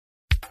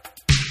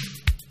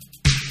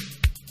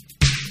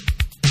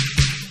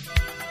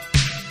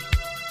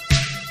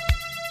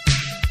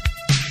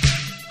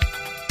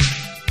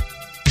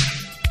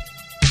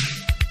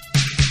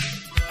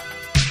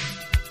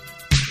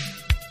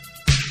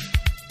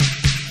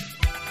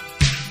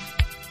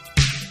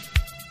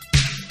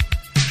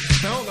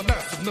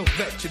just know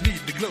that you need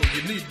the glow,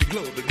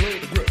 the glow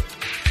to grow.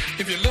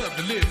 If you love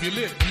to live, you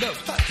live to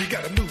love hot, you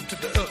gotta move to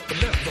the upper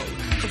level.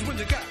 Cause when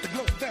you got the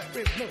glow, that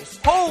is no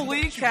stop.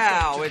 Holy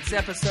cow, it's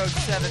episode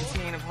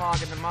 17 of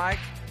Hogging the Mic.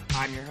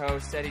 I'm your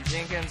host, Eddie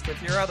Jenkins,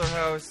 with your other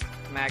host,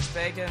 Max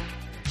Bacon.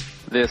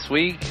 This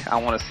week, I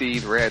want to see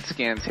the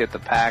Redskins hit the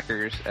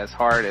Packers as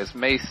hard as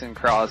Mason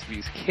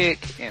Crosby's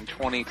kick in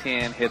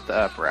 2010 hit the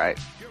upright.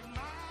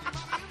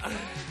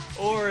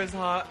 Or as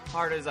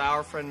hard as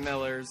our friend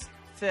Miller's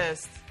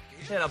fist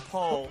hit a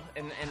pole.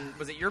 And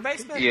was it your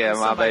basement? Yeah, or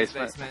my somebody's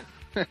basement.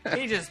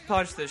 He just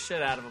punched the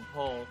shit out of a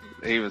pole.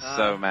 He was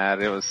so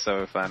mad. It was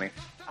so funny.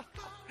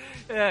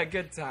 Yeah,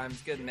 good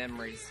times, good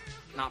memories.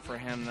 Not for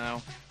him,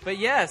 though. But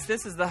yes,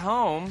 this is the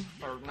home,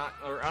 or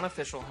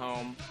unofficial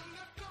home,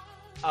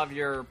 of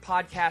your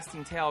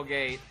podcasting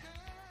tailgate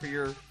for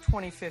your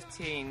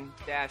 2015-16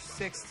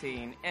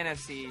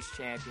 NFC East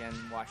champion,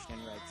 Washington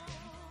Redskins.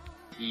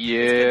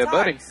 Yeah,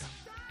 buddy.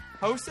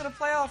 Hosted a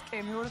playoff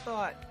game, who would have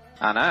thought?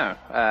 I know.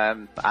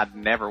 I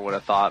never would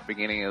have thought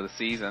beginning of the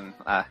season.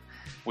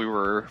 We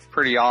were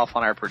pretty off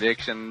on our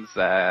predictions.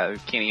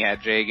 Kenny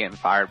had Jay getting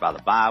fired by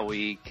the bye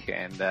week,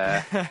 and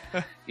I'm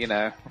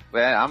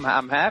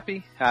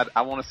happy.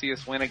 I want to see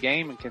us win a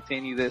game and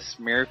continue this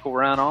miracle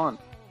run on.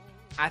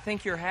 I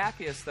think you're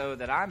happiest though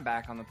that I'm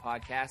back on the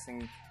podcast,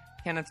 and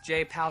Kenneth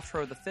J.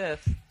 Paltrow V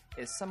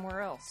is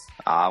somewhere else.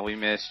 We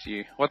missed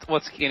you.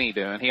 What's Kenny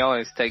doing? He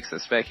always takes the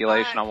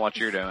speculation on what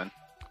you're doing.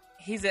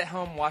 He's at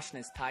home washing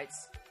his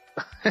tights.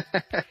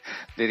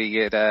 Did he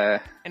get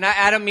And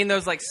I don't mean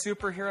those like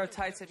superhero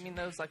tights. I mean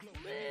those like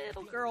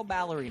little girl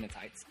ballerina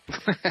tights.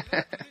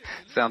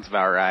 Sounds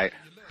about right.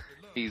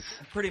 He's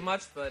pretty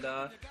much, but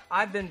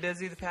I've been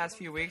busy the past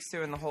few weeks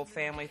doing the whole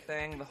family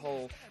thing, the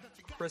whole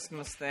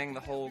Christmas thing, the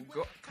whole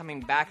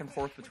coming back and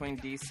forth between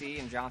DC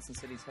and Johnson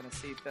City,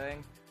 Tennessee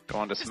thing.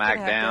 Going to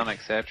SmackDown,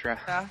 etc.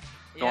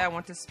 Yeah, I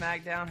went to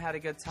SmackDown, had a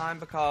good time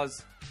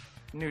because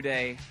New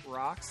Day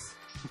rocks.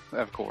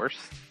 Of course.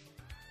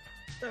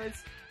 So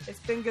it's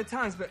been good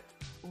times, but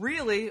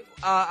really,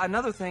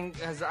 another thing,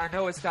 as I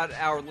know it's got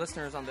our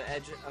listeners on the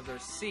edge of their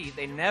seat,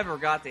 they never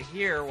got to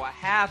hear what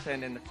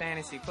happened in the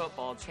fantasy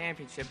football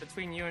championship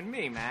between you and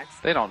me, Max.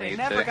 They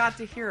never got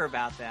to hear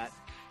about that.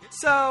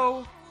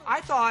 So I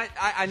thought,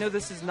 I know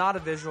this is not a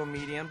visual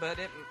medium, but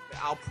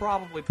I'll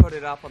probably put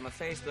it up on the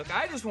Facebook.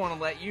 I just want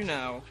to let you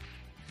know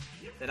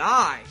that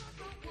I,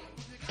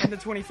 in the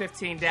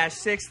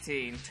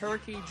 2015-16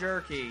 Turkey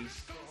Jerky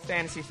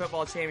Fantasy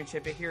Football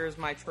Championship, here is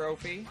my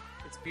trophy.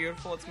 It's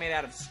beautiful. It's made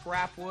out of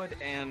scrap wood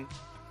and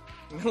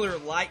Miller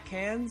Lite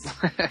cans.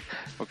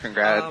 Well,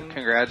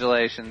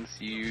 congratulations.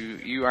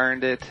 You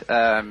earned it.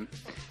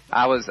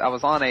 I was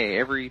on a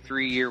every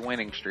 3-year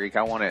winning streak.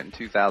 I won it in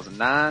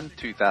 2009,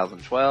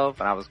 2012,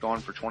 and I was going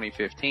for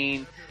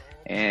 2015.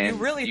 And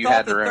you really had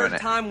thought the ruin third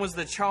it. time was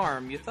the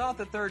charm. You thought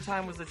the third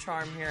time was the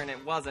charm here, and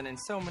it wasn't in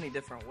so many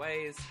different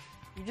ways.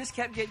 You just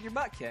kept getting your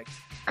butt kicked.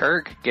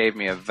 Kirk gave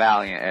me a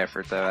valiant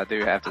effort, though, I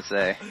do have to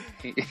say.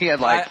 He had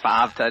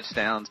 5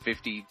 touchdowns,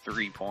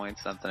 53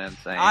 points, something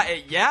insane.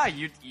 Yeah,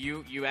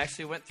 you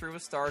actually went through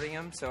with starting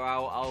him, so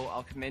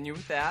I'll commend you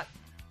with that.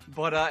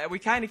 But we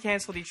kind of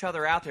canceled each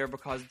other out there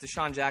because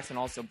Deshaun Jackson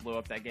also blew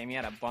up that game. He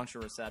had a bunch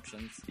of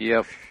receptions.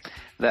 Yep,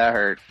 that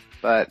hurt.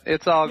 But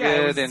it's all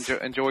good. It was...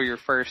 Enjoy your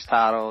first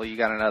title. You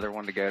got another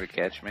one to go to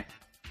catch me.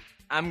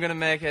 I'm gonna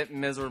make it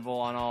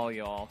miserable on all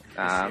y'all.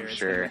 I'm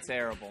sure. It's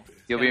terrible.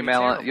 You'll be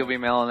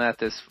mailing that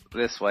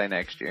this way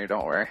next year.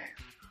 Don't worry.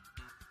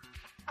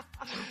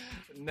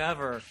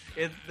 Never.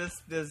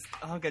 This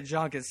hunk of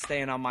junk is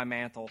staying on my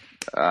mantle.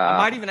 I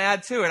might even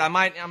add to it. I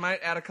might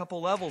add a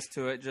couple levels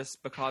to it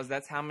just because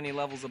that's how many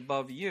levels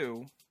above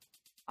you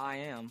I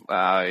am.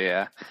 Oh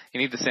yeah.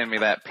 You need to send me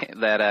that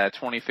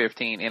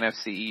 2015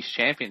 NFC East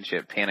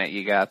Championship pennant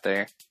you got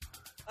there.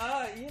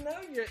 You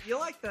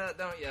like that,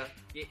 don't you?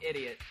 You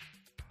idiot.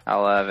 I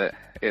love it.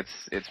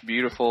 It's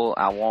beautiful.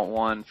 I want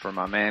one for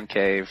my man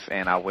cave,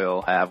 and I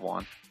will have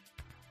one.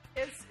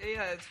 It's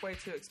way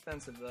too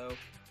expensive though.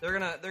 They're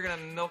gonna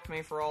milk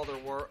me for all their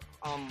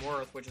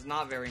worth, which is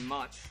not very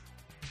much.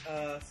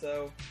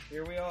 So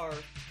here we are.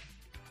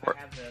 I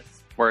have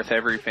this. Worth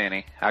every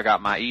penny. I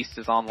got my East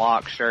is on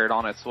Lock shirt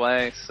on its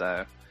way,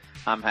 so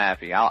I'm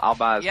happy.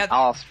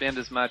 I'll spend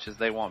as much as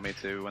they want me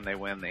to when they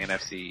win the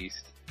NFC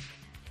East.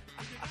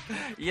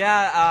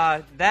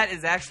 Yeah, that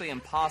is actually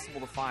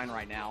impossible to find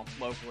right now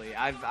locally.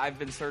 I've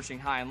been searching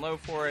high and low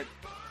for it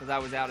because I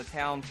was out of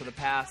town for the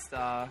past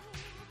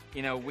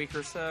week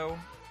or so,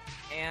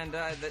 and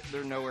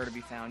they're nowhere to be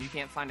found. You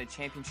can't find a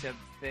championship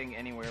thing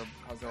anywhere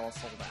because they're all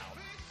sold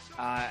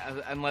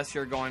out, unless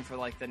you're going for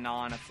like the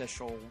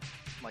non-official,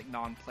 like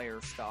non-player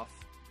stuff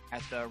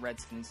at the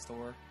Redskins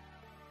store.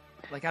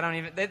 Like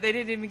they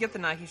didn't even get the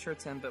Nike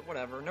shirts in, but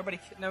whatever. Nobody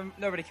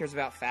cares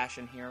about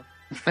fashion here.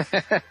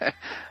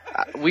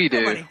 We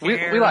do.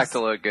 We like to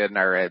look good in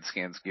our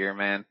Redskins gear,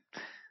 man.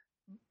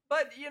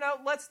 But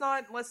let's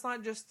not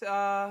just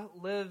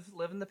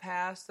live in the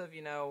past of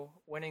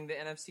winning the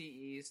NFC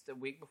East a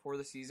week before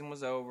the season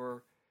was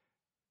over.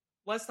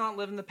 let's not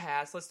live in the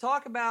past. Let's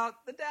talk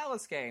about the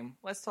Dallas game.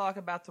 Let's talk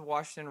about the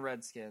Washington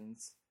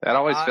Redskins. That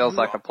always feels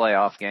like a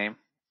playoff game.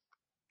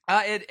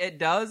 It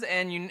does,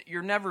 and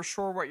you're never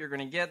sure what you're going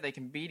to get. They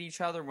can beat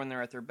each other when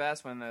they're at their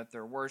best, when they're at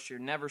their worst. You're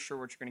never sure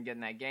what you're going to get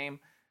in that game.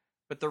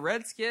 But the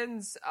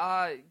Redskins,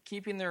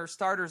 keeping their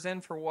starters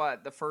in for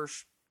what, the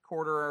first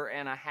quarter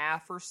and a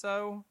half or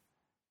so?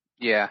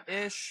 Yeah.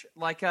 Ish,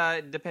 like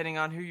depending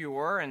on who you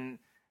were, and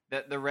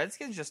the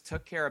Redskins just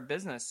took care of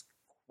business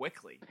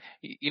quickly.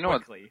 You know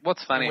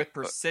what's funny? With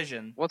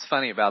precision. What's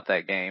funny about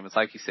that game is,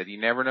 like you said, you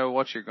never know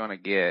what you're going to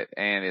get,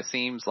 and it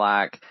seems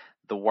like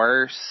the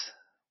worse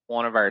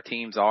one of our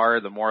teams are,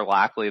 the more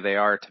likely they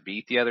are to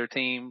beat the other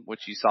team,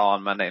 which you saw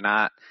on Monday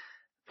Night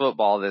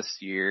Football this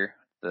year.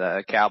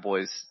 The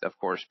Cowboys, of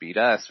course, beat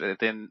us, but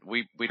then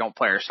we don't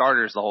play our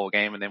starters the whole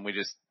game, and then we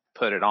just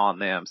put it on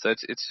them. So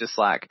it's just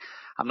like,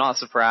 I'm not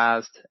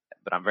surprised,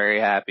 but I'm very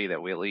happy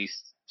that we at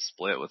least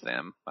split with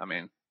them. I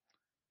mean,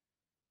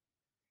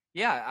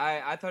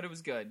 yeah, I thought it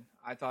was good.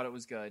 I thought it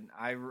was good.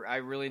 I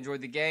really enjoyed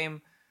the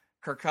game.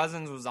 Kirk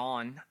Cousins was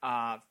on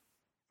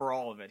for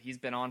all of it. He's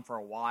been on for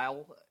a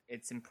while.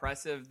 It's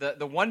impressive.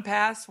 The one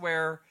pass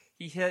where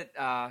he hit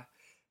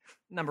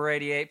number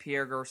 88,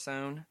 Pierre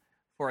Garçon,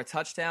 for a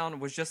touchdown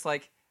was just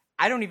like,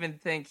 I don't even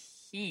think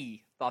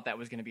he thought that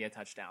was going to be a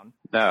touchdown.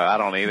 No, I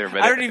don't either.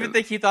 But I don't even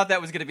think he thought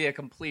that was going to be a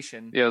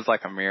completion. It was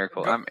like a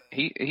miracle.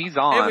 He's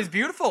on. It was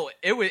beautiful.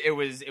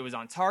 It was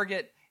on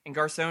target, and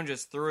Garçon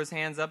just threw his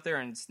hands up there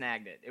and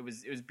snagged it. It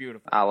was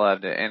beautiful. I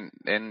loved it.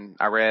 And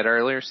I read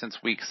earlier, since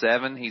week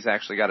 7, he's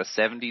actually got a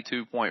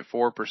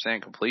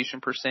 72.4% completion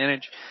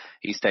percentage.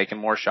 He's taken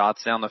more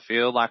shots down the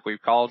field like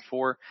we've called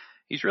for.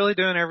 He's really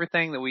doing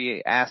everything that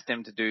we asked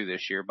him to do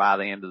this year by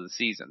the end of the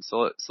season.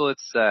 So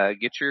let's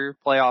get your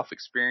playoff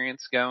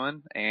experience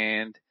going.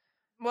 And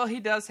well, he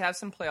does have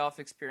some playoff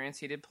experience.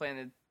 He did play in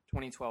the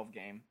 2012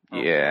 game.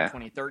 Yeah.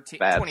 2013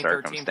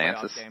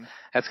 circumstances. playoff game.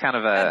 That's kind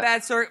of a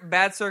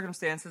bad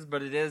circumstances,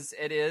 but it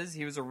is.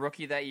 He was a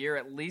rookie that year.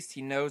 At least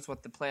he knows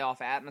what the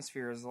playoff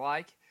atmosphere is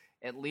like.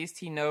 At least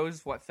he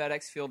knows what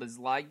FedEx Field is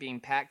like, being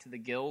packed to the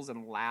gills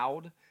and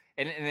loud.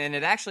 And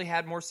it actually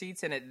had more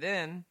seats in it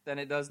then than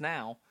it does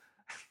now.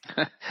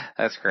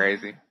 That's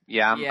crazy.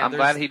 Yeah, I'm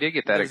glad he did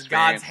get that experience.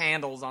 God's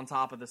handles on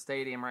top of the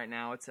stadium right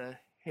now. It's a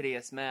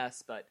hideous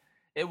mess, but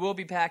it will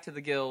be packed to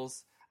the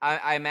gills.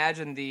 I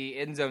imagine the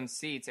end zone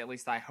seats, at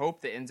least I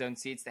hope the end zone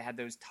seats that had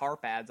those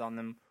tarp ads on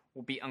them,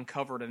 will be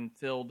uncovered and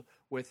filled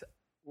with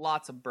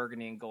lots of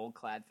burgundy and gold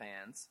clad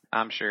fans.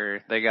 I'm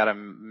sure they got to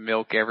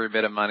milk every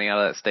bit of money out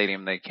of that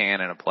stadium they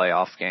can in a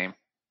playoff game.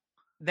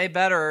 They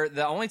better.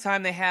 The only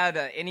time they had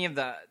any of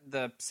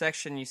the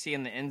section you see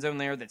in the end zone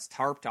there that's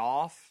tarped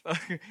off,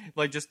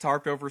 like just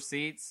tarped over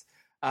seats,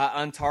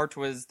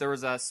 untarped there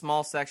was a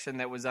small section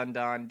that was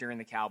undone during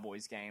the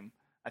Cowboys game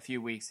a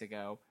few weeks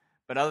ago.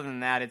 But other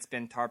than that, it's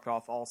been tarped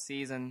off all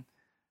season.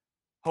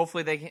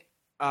 Hopefully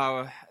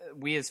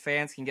we as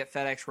fans can get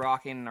FedEx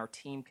rocking, and our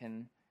team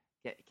can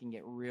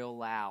get real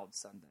loud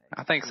Sunday.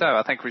 I think so.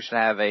 I think we should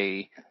have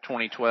a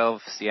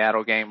 2012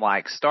 Seattle game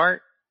like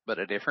start, but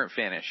a different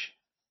finish.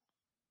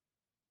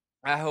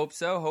 I hope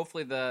so.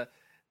 Hopefully the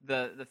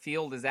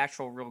field is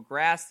actual real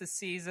grass this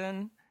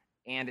season,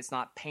 and it's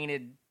not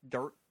painted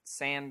dirt,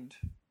 sand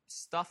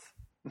stuff.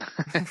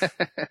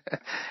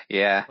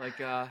 Yeah. Like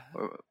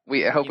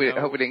we hope we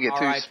didn't get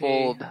too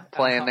spoiled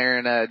playing there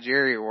in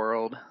Jerry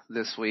World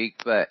this week.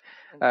 But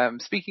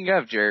speaking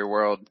of Jerry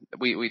World,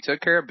 we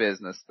took care of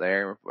business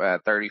there.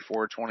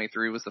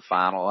 34-23 was the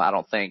final. I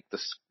don't think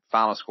the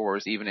final score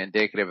is even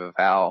indicative of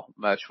how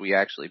much we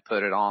actually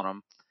put it on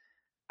them.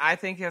 I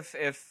think if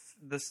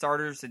the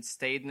starters had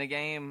stayed in the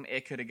game,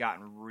 it could have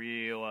gotten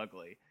real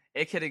ugly.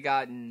 It could have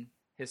gotten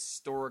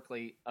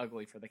historically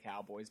ugly for the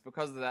Cowboys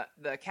because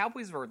the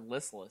Cowboys were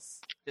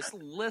listless.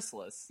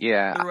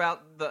 Yeah.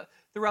 Throughout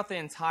the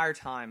entire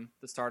time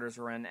the starters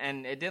were in,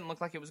 and it didn't look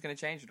like it was going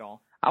to change at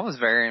all. I was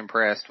very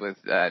impressed with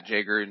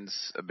Jay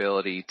Gruden's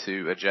ability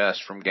to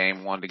adjust from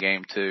game 1 to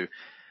game 2.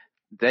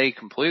 They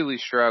completely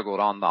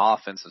struggled on the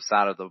offensive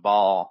side of the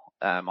ball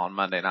on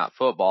Monday Night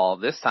Football.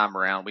 This time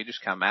around, we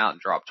just come out and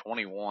dropped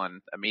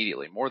 21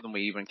 immediately, more than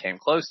we even came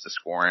close to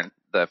scoring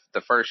the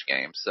first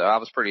game. So I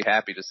was pretty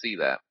happy to see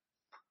that.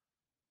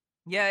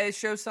 Yeah, it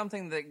shows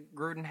something that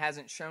Gruden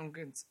hasn't shown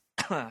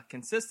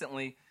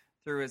consistently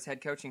through his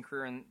head coaching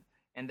career,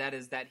 and that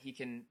is that he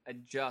can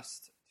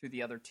adjust to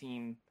the other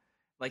team.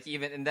 Like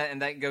and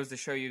that goes to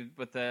show you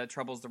what the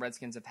troubles the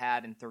Redskins have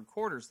had in third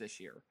quarters this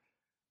year.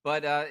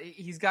 But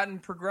he's gotten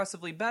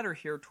progressively better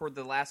here toward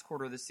the last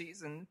quarter of the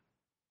season.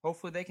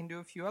 Hopefully they can do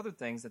a few other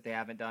things that they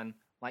haven't done,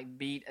 like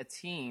beat a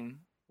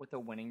team with a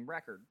winning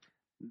record.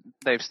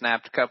 They've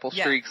snapped a couple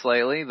streaks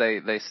lately.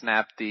 They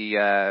snapped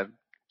the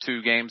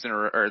 2 games in a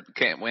row, or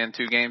can't win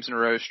 2 games in a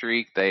row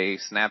streak. They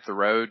snapped the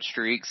road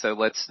streak. So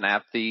let's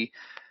snap the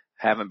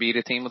haven't beat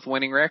a team with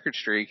winning record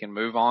streak and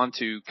move on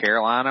to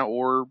Carolina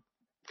or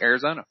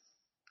Arizona.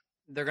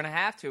 They're going to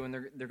have to, and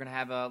they're going to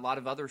have a lot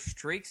of other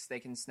streaks they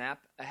can snap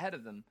ahead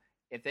of them.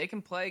 If they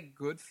can play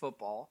good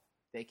football,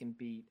 they can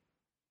beat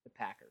the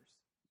Packers.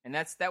 And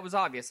that was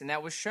obvious, and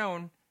that was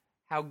shown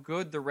how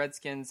good the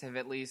Redskins have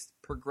at least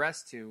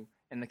progressed to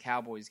in the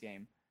Cowboys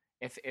game.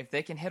 If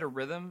they can hit a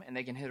rhythm, and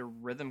they can hit a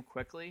rhythm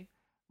quickly,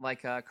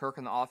 like Kirk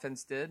and the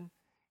offense did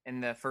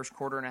in the first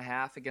quarter and a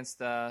half against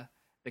the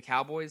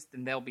Cowboys,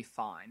 then they'll be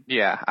fine.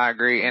 Yeah, I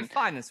agree. And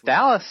fine this week.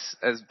 Dallas,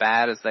 as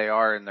bad as they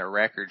are in their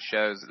record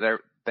shows,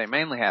 they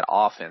mainly had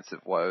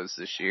offensive woes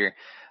this year.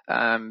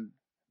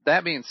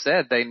 That being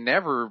said, they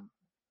never,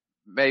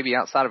 maybe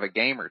outside of a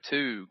game or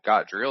two,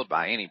 got drilled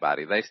by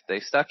anybody. They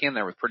stuck in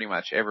there with pretty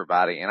much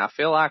everybody, and I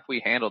feel like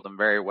we handled them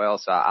very well.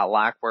 So I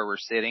like where we're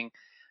sitting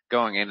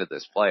going into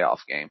this playoff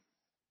game.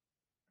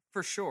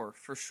 For sure.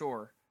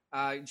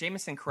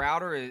 Jamison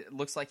Crowder, it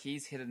looks like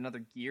he's hit another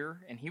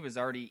gear, and he was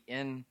already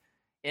in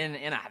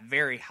a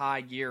very high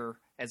gear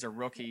as a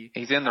rookie.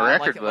 He's in the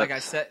record books. Like I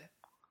said,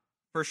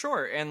 for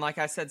sure. And like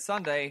I said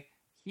Sunday,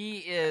 he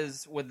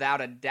is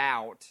without a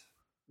doubt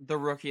the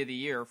rookie of the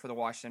year for the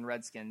Washington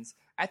Redskins.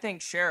 I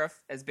think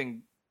Sheriff has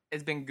been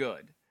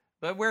good,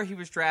 but where he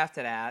was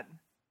drafted at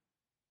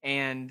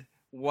and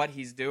what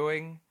he's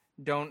doing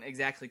don't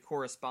exactly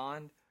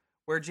correspond.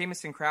 Where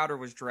Jamison Crowder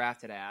was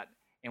drafted at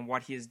and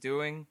what he is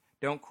doing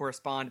don't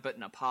correspond, but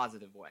in a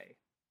positive way.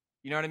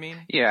 You know what I mean?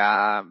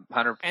 Yeah,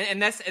 100%.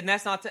 And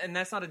that's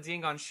not a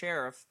ding on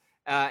Sheriff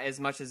as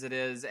much as it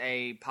is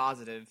a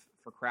positive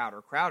for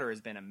Crowder. Crowder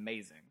has been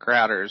amazing.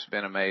 Crowder's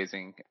been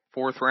amazing.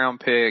 4th round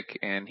pick,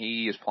 and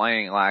he is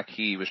playing like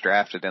he was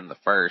drafted in the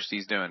first.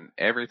 He's doing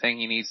everything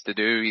he needs to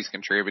do. He's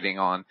contributing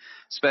on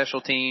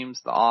special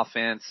teams, the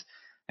offense,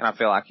 and I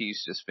feel like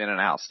he's just been an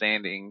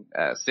outstanding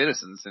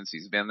citizen since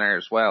he's been there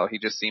as well. He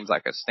just seems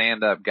like a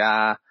stand-up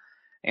guy,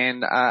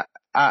 and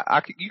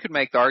you could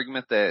make the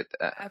argument that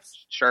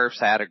Sheriff's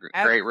had a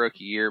great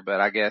rookie year, but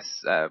I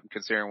guess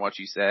considering what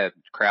you said,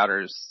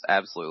 Crowder's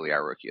absolutely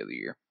our rookie of the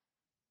year.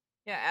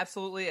 Yeah,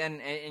 absolutely,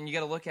 and you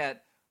got to look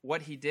at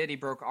what he did. He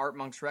broke Art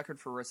Monk's record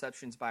for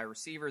receptions by a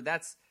receiver.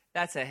 That's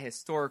a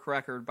historic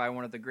record by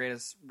one of the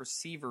greatest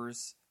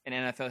receivers in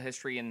NFL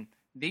history and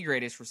the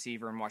greatest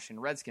receiver in Washington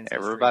Redskins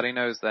history. Everybody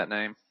knows that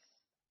name.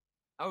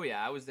 Oh,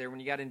 yeah, I was there when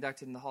he got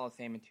inducted in the Hall of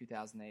Fame in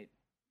 2008.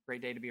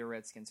 Great day to be a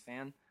Redskins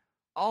fan.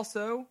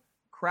 Also,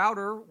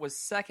 Crowder was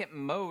second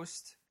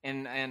most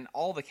in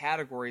all the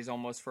categories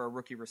almost for a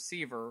rookie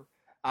receiver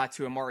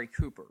to Amari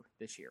Cooper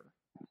this year.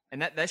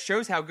 And that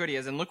shows how good he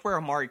is. And look where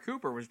Amari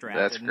Cooper was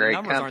drafted. That's great. The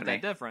numbers company.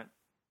 Aren't that different.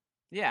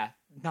 Yeah,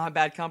 not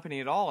bad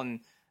company at all. And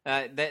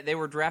they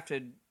were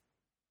drafted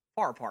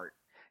far apart.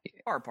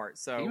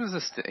 So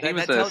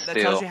that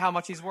tells you how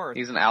much he's worth.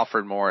 He's an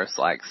Alfred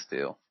Morris-like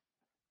steal.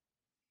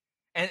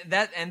 And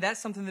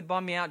that's something that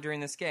bummed me out during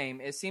this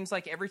game. It seems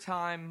like every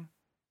time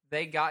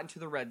they got into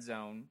the red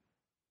zone,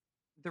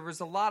 there was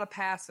a lot of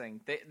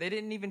passing. They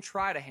didn't even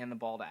try to hand the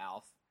ball to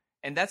Alf.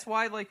 And that's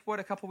why,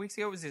 a couple weeks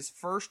ago, it was his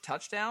first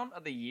touchdown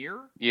of the year?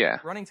 Yeah.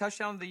 Running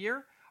touchdown of the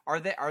year?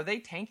 Are they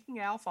tanking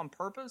Alf on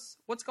purpose?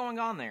 What's going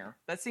on there?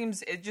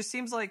 It just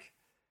seems like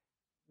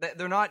that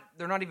they're not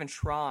even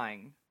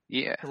trying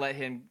to let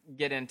him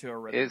get into a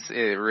rhythm.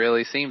 It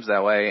really seems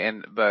that way.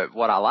 But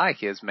what I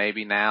like is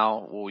maybe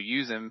now we'll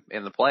use him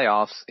in the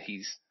playoffs.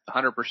 He's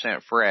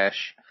 100%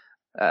 fresh.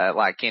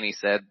 Like Kenny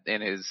said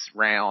in his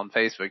rant on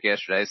Facebook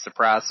yesterday,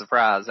 surprise,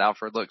 surprise,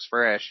 Alfred looks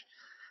fresh.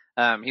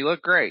 He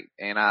looked great,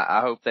 and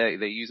I hope that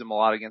they use him a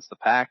lot against the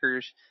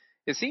Packers.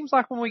 It seems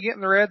like when we get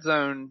in the red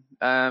zone,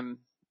 90%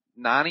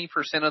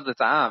 of the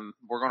time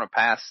we're going to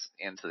pass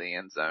into the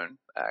end zone.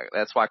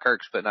 That's why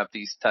Kirk's putting up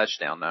these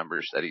touchdown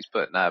numbers that he's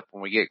putting up.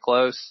 When we get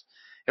close,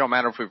 it don't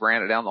matter if we've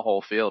ran it down the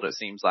whole field. It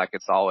seems like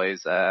it's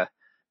always a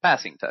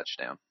passing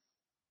touchdown.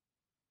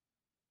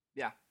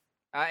 Yeah.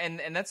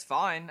 And that's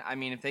fine. I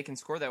mean, if they can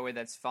score that way,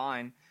 that's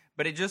fine.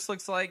 But it just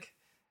looks like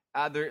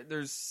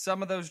there's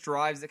some of those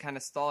drives that kind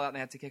of stall out and they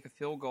have to kick a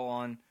field goal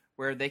on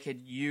where they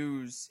could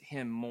use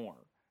him more.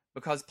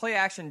 Because play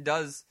action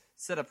does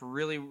set up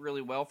really,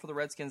 really well for the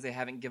Redskins. They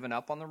haven't given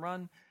up on the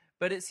run.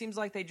 But it seems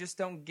like they just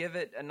don't give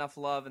it enough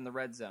love in the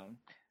red zone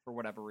for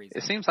whatever reason.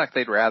 It seems like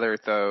they'd rather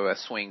throw a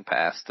swing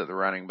pass to the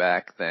running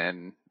back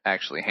than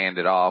actually hand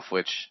it off,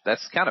 which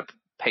that's kind of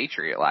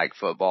Patriot-like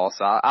football,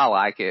 so I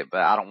like it,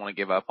 but I don't want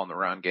to give up on the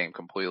run game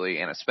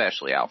completely, and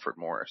especially Alfred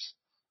Morris.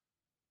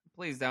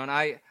 Please don't.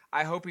 I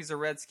hope he's a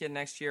Redskin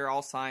next year.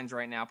 All signs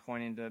right now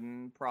pointing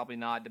to probably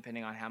not,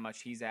 depending on how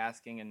much he's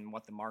asking and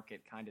what the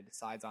market kind of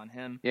decides on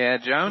him. Yeah,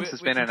 Jones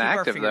has been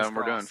inactive, though, and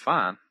we're doing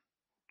fine.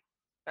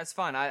 That's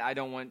fine. I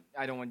don't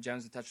want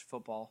Jones to touch the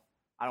football.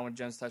 I don't want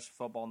Jones to touch the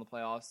football in the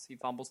playoffs. He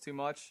fumbles too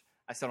much.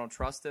 I still don't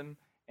trust him,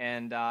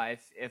 and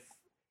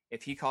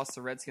if he costs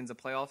the Redskins a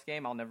playoff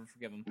game, I'll never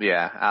forgive him.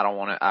 Yeah,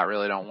 I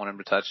really don't want him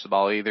to touch the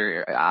ball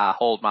either. I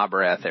hold my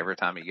breath every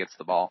time he gets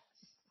the ball.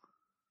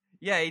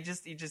 Yeah, he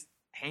just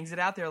hangs it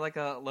out there like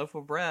a loaf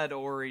of bread,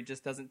 or he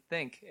just doesn't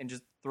think and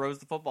just throws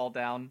the football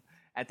down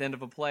at the end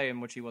of a play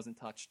in which he wasn't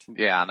touched.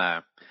 Yeah, I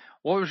know.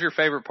 What was your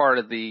favorite part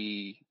of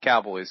the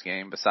Cowboys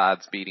game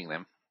besides beating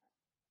them?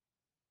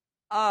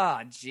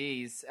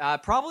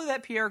 Probably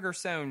that Pierre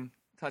Garçon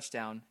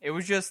touchdown. It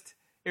was just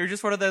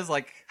one of those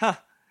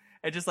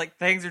It's just like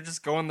things are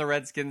just going the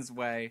Redskins'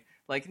 way.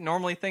 Like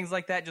normally things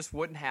like that just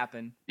wouldn't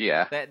happen.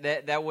 Yeah.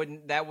 That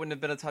wouldn't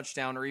have been a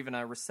touchdown or even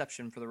a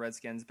reception for the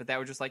Redskins. But that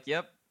was just like,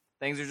 yep,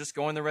 things are just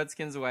going the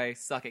Redskins' way.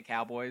 Suck it,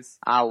 Cowboys.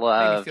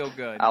 Made me feel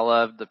good. I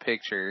love the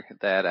picture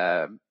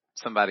that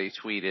somebody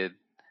tweeted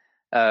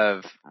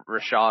of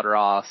Rashad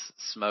Ross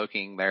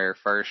smoking their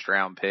first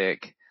round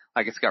pick.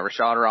 Like it's got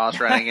Rashad Ross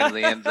running into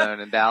the end zone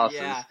and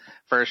Dallas's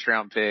first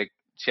round pick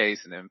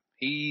chasing him.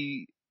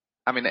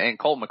 And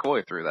Colt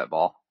McCoy threw that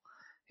ball.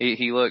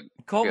 He looked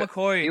Colt good.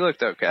 McCoy. He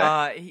looked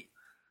okay.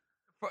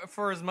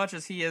 For as much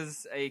as he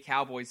is a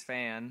Cowboys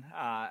fan,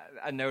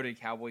 a noted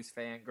Cowboys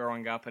fan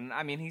growing up, and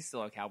I mean he's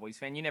still a Cowboys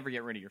fan. You never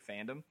get rid of your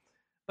fandom,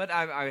 but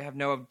I have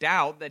no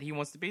doubt that he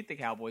wants to beat the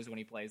Cowboys when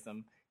he plays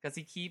them because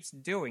he keeps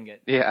doing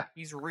it. Yeah,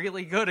 he's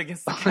really good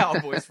against the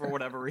Cowboys for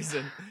whatever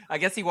reason. I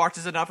guess he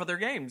watches enough of their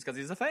games because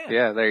he's a fan.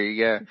 Yeah, there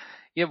you go.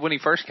 Yeah, when he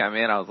first came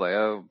in, I was like,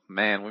 oh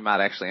man, we might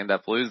actually end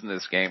up losing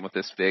this game with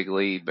this big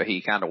lead. But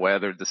he kind of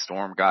weathered the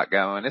storm, got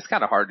going. It's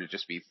kind of hard to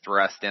just be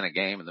thrust in a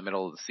game in the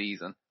middle of the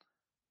season.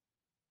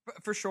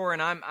 For sure,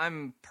 and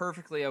I'm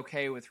perfectly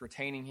okay with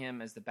retaining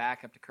him as the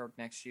backup to Kirk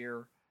next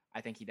year. I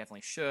think he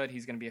definitely should.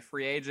 He's going to be a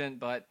free agent,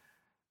 but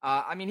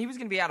he was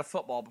going to be out of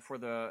football before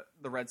the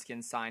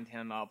Redskins signed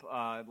him up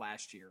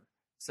last year.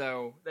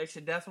 So they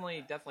should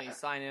definitely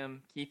sign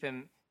him, keep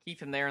him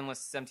there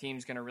unless some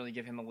team's going to really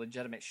give him a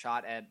legitimate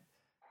shot at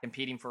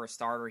competing for a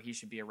starter. He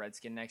should be a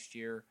Redskin next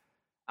year.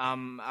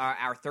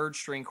 Our third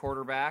string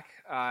quarterback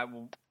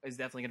is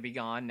definitely going to be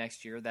gone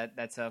next year.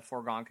 That's a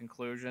foregone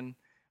conclusion.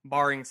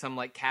 Barring some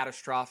like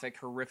catastrophic,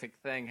 horrific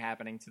thing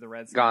happening to the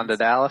Redskins. Gone to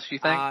Dallas, you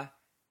think?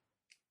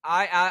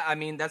 I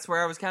mean, that's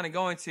where I was kind of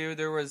going to.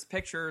 There was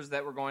pictures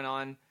that were going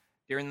on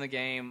during the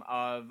game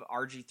of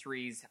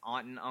RG3's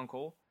aunt and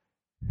uncle,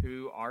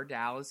 who are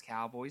Dallas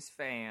Cowboys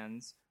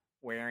fans,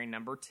 wearing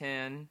number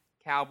 10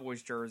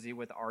 Cowboys jersey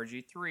with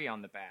RG3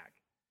 on the back.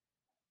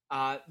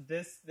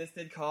 This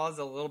did cause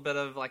a little bit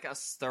of like a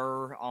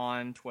stir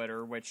on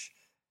Twitter, which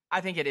I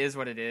think it is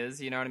what it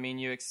is. You know what I mean?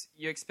 You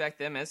expect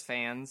them as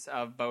fans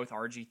of both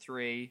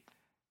RG3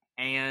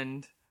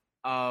 and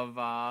of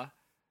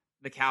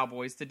the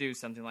Cowboys to do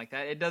something like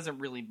that. It doesn't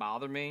really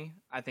bother me.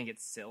 I think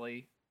it's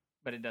silly,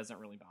 but it doesn't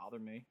really bother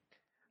me.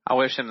 I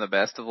wish him the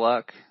best of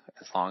luck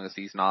as long as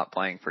he's not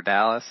playing for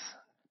Dallas,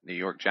 New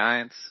York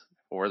Giants,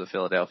 or the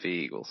Philadelphia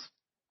Eagles.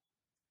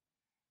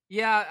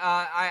 Yeah,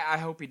 I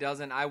hope he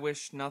doesn't. I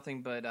wish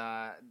nothing but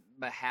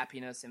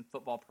happiness and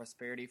football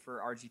prosperity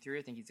for RG3.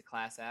 I think he's a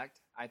class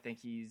act. I think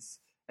he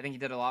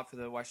did a lot for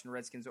the Washington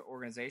Redskins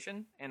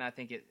organization, and I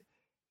think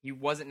he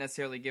wasn't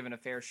necessarily given a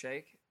fair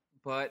shake.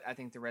 But I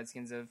think the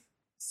Redskins have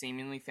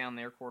seemingly found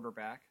their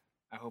quarterback.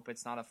 I hope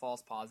it's not a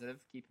false positive.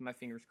 Keeping my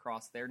fingers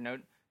crossed there.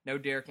 No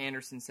Derek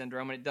Anderson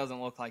syndrome, and it doesn't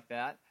look like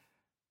that.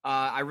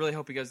 I really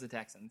hope he goes to the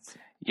Texans.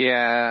 Yeah,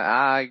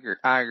 I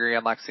agree.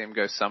 I'd like to see him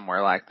go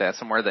somewhere like that,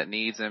 somewhere that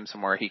needs him,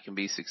 somewhere he can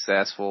be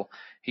successful.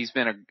 He's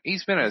been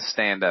a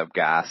stand-up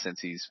guy since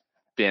he's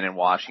been in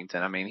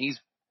Washington. I mean, he's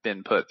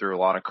been put through a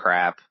lot of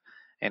crap,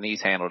 and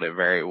he's handled it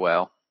very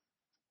well.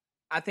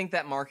 I think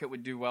that market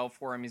would do well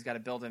for him. He's got a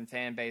built-in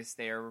fan base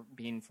there,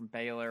 being from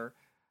Baylor.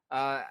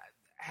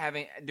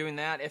 Doing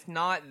that, if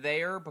not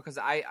there, because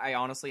I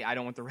honestly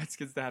don't want the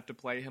Redskins to have to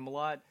play him a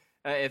lot.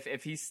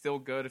 If he's still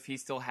good, if he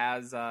still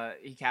has,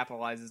 he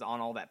capitalizes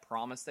on all that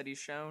promise that he's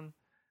shown.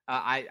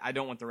 I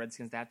don't want the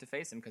Redskins to have to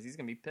face him because he's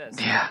gonna be pissed.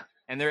 Yeah.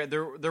 And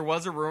there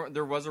was a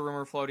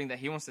rumor floating that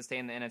he wants to stay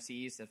in the NFC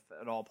East if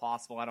at all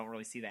possible. I don't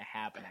really see that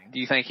happening. Do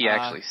you think he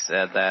actually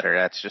said that, or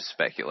that's just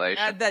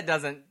speculation?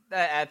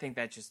 I think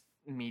that's just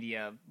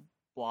media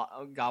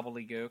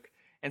gobbledygook.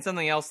 And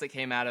something else that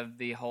came out of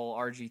the whole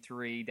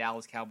RG3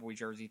 Dallas Cowboy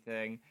jersey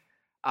thing.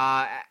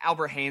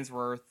 Albert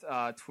Hainsworth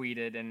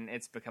tweeted, and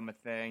it's become a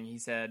thing. He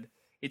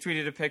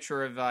tweeted a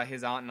picture of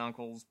his aunt and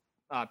uncle's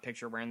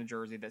picture wearing the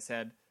jersey that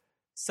said,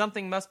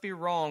 "Something must be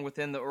wrong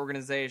within the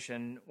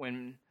organization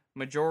when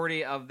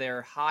majority of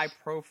their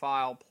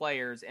high-profile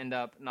players end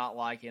up not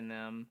liking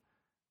them."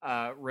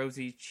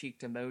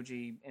 Rosy-cheeked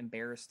emoji,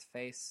 embarrassed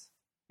face.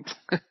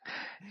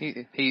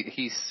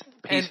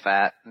 He's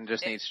fat and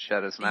just needs to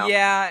shut his mouth.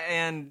 Yeah,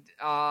 and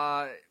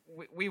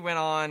we went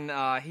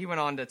on. He went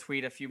on to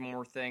tweet a few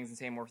more things and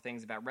say more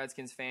things about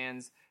Redskins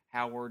fans,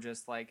 how we're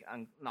just like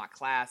not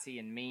classy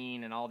and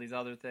mean and all these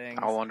other things.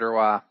 I wonder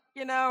why.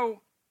 You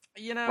know,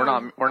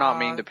 we're not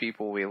mean to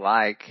people we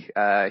like.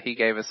 He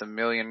gave us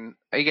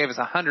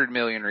 100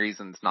 million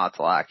reasons not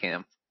to like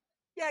him.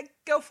 Yeah,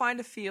 go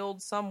find a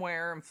field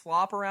somewhere and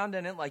flop around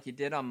in it like you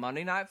did on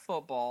Monday Night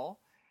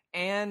Football.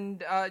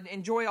 And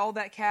enjoy all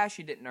that cash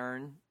you didn't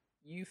earn,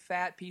 you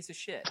fat piece of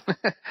shit.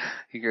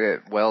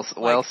 Well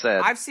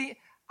said.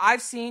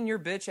 I've seen your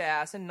bitch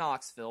ass in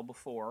Knoxville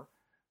before,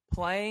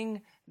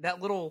 playing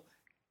that little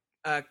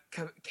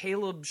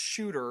Caleb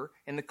shooter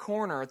in the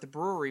corner at the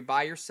brewery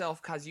by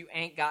yourself because you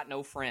ain't got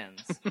no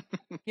friends.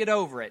 Get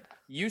over it.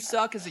 You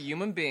suck as a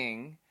human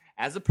being,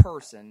 as a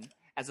person,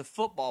 as a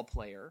football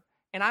player,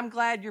 and I'm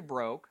glad you're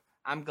broke.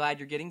 I'm glad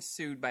you're getting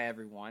sued by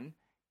everyone,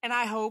 and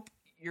I hope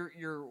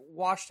you're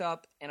washed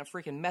up in a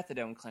freaking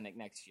methadone clinic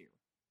next year.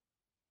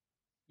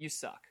 You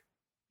suck.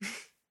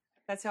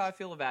 That's how I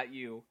feel about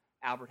you,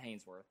 Albert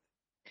Hainsworth.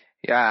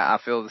 Yeah, I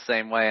feel the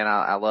same way, and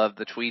I love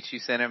the tweets you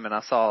sent him, and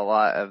I saw a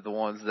lot of the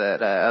ones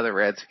that other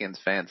Redskins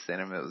fans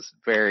sent him. It was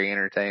very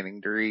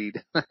entertaining to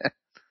read.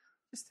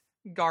 Just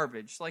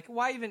garbage. Like,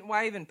 why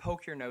even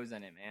poke your nose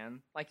in it,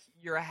 man? Like,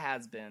 you're a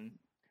has-been.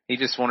 He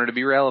just wanted to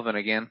be relevant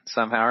again,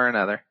 somehow or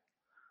another.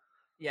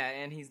 Yeah,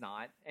 and he's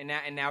not. And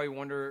now he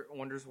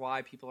wonders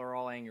why people are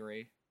all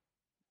angry.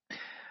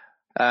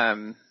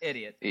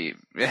 Idiot.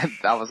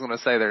 I was going to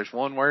say there's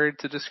one word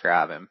to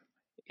describe him.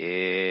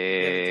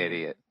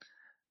 Idiot.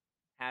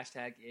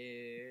 Hashtag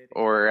idiot.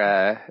 Or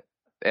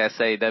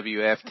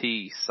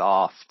SAWFT,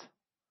 soft.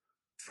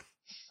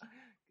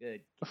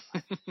 Good.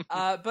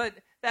 But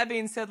that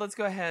being said, let's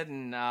go ahead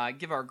and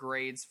give our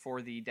grades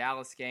for the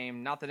Dallas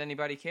game. Not that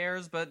anybody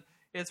cares, but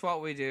it's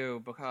what we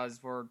do because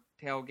we're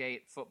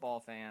tailgate football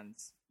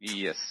fans.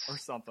 Yes. Or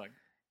something.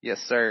 Yes,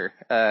 sir.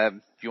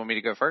 You want me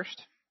to go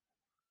first?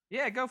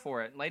 Yeah, go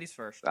for it. Ladies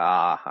first.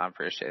 I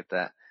appreciate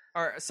that.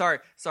 Or sorry.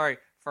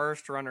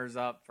 First runners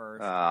up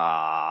first.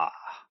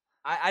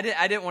 I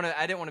didn't want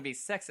to be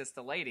sexist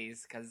to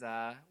ladies because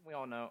we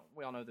all know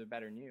they're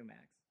better than you, Max.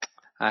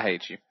 I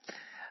hate you.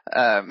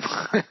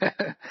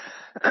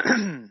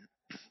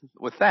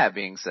 With that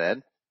being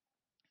said,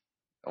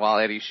 while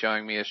Eddie's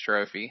showing me his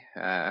trophy,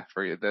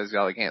 for those of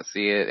y'all that can't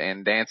see it,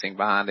 and dancing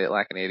behind it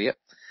like an idiot,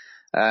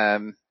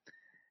 for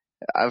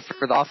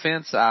the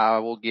offense, I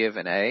will give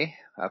an A.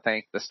 I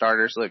think the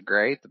starters look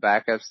great. The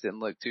backups didn't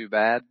look too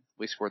bad.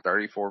 We scored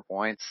 34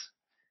 points.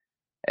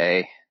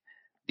 A.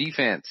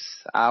 Defense,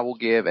 I will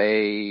give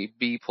a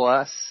B+.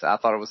 I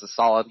thought it was a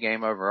solid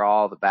game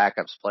overall. The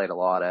backups played a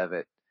lot of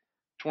it.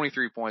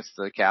 23 points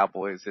to the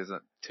Cowboys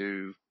isn't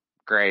too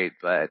great,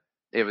 but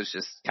it was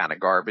just kind of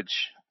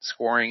garbage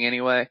scoring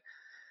anyway.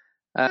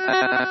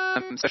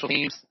 Special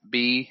teams,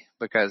 B,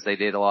 because they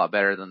did a lot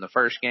better than the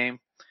first game.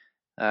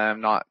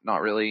 Not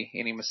really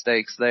any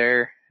mistakes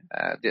there.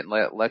 Didn't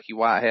let Lucky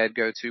Whitehead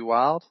go too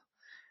wild.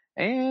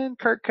 And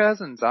Kirk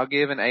Cousins, I'll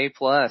give an A+.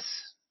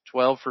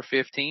 12 for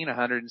 15,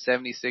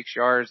 176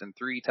 yards, and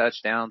 3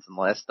 touchdowns in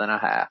less than a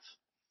half.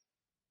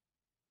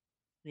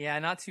 Yeah,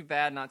 not too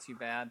bad.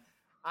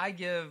 I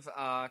give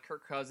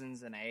Kirk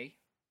Cousins an A.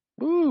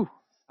 Woo!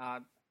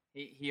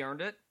 He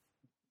earned it.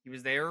 He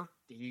was there.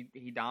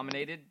 He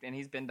dominated, and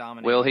he's been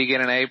dominating. Will he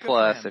get an A+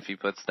 if he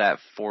puts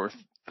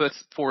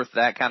forth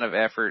that kind of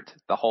effort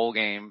the whole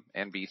game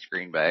and beats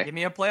Green Bay? Give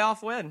me a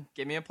playoff win.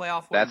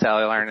 That's how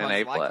he'll earn an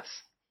A+.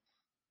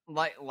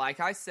 Like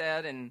I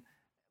said, and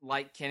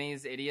like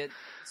Kenny's idiot,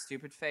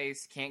 stupid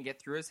face can't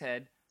get through his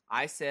head,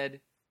 I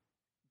said,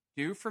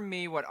 do for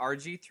me what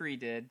RG3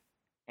 did,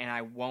 and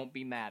I won't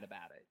be mad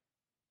about it.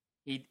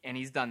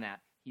 He's done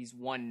that. He's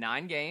won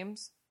 9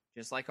 games,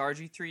 just like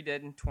RG3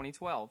 did in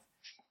 2012.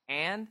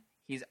 And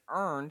he's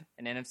earned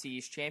an NFC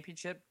East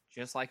championship,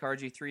 just like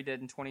RG3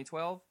 did in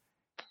 2012.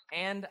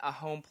 And a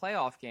home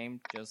playoff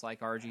game, just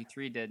like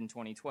RG3 did in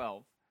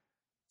 2012.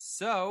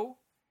 So,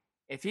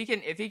 if he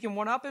can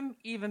one up him,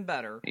 even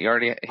better. He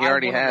already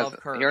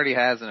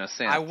has in a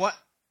sense. I want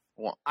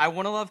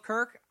to love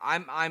Kirk. I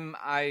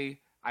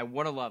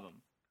want to love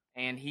him,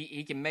 and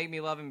he can make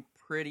me love him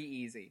pretty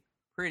easy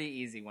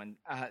when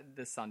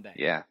this Sunday.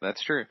 Yeah,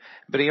 that's true.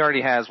 But he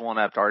already has one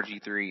up to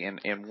RG3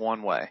 in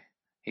one way.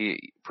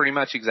 He pretty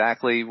much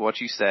exactly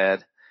what you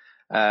said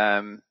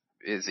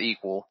is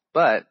equal,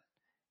 but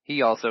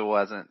he also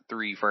wasn't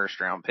 3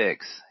 first-round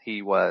picks.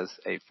 He was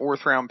a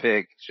 4th-round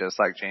pick, just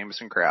like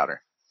Jamison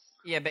Crowder.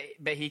 Yeah,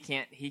 but he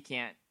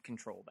can't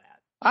control that.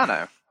 I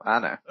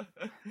know.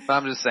 But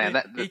I'm just saying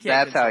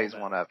that's how he's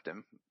one-upped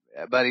him.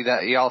 But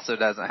he also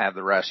doesn't have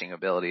the rushing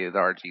ability of the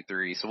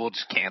RG3, so we'll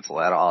just cancel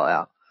that all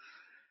out.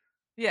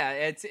 Yeah,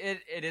 it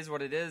is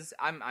what it is.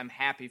 I'm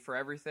happy for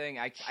everything.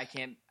 I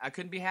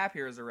couldn't be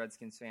happier as a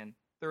Redskins fan.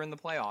 They're in the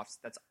playoffs.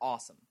 That's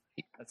awesome.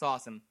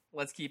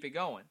 Let's keep it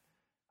going.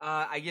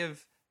 I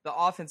give the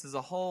offense as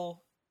a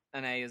whole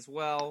an A as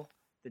well.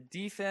 The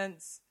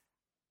defense,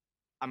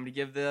 I'm going to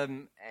give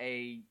them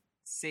a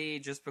C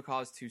just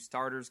because 2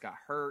 starters got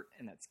hurt,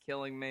 and that's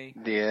killing me.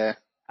 Yeah.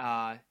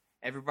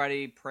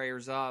 Everybody,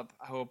 prayers up.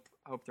 I hope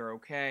they're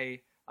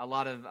okay. A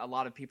lot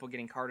of people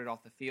getting carted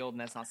off the field,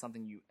 and that's not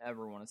something you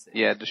ever want to see.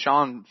 Yeah,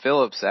 Deshaun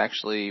Phillips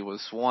actually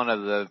was one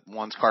of the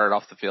ones carted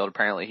off the field.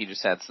 Apparently, he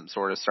just had some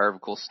sort of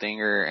cervical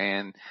stinger,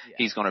 and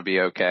he's going to be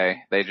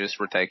okay. They just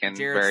were taking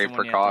very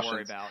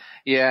precautions.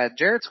 Yeah,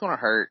 Jarrett's going to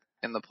hurt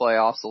in the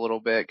playoffs a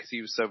little bit because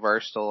he was so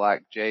versatile,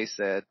 like Jay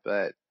said.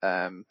 But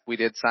we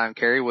did sign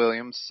Kerry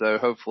Williams, so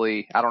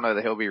hopefully, I don't know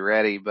that he'll be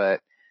ready, but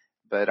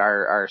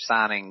our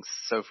signings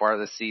so far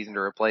this season to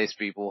replace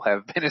people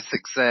have been a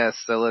success,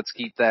 so let's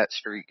keep that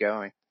streak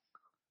going.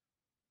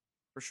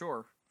 For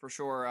sure.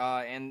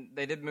 And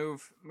they did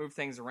move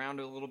things around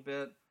a little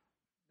bit.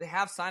 They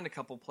have signed a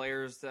couple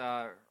players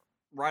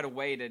right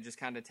away to just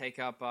kind of take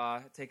up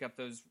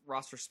those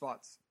roster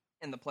spots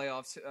in the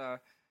playoffs.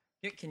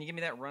 Can you give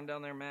me that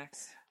rundown there,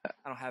 Max?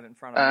 I don't have it in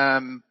front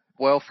of me.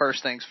 Well,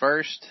 first things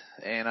first,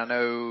 and I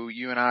know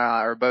you and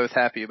I are both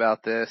happy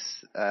about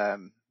this.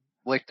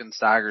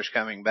 Lichtensteiger's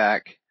coming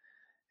back,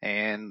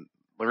 and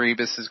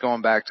Laribas is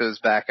going back to his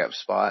backup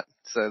spot.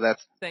 So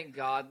that's thank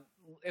God.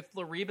 If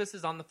Laribas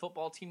is on the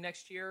football team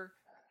next year,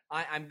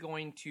 I'm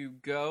going to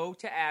go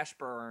to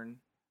Ashburn.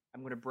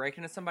 I'm going to break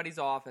into somebody's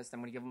office. I'm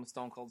going to give him a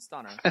Stone Cold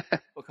Stunner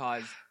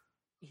because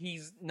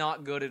he's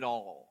not good at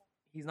all.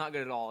 He's not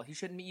good at all. He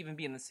shouldn't even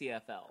be in the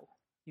CFL.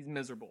 He's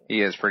miserable.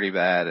 He is pretty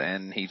bad,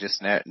 and he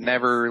just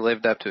never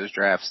lived up to his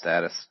draft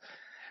status.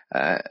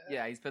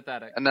 Yeah, he's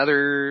pathetic.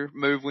 Another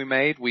move we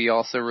made, we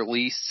also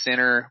released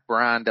center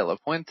Brian De La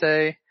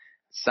Puente,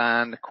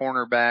 signed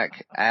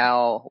cornerback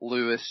Al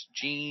Louis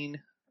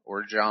Jean,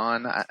 or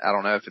John, I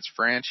don't know if it's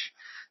French,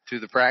 to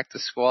the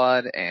practice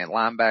squad, and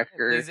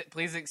linebacker...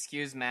 Please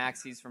excuse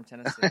Max, he's from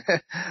Tennessee.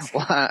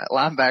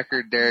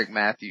 Linebacker Derek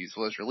Matthews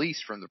was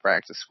released from the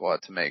practice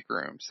squad to make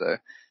room, so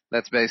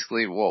that's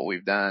basically what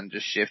we've done,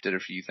 just shifted a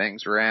few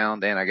things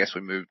around, and I guess we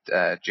moved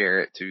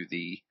Jarrett to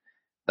the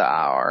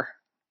IR.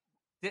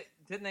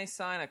 Didn't they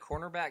sign a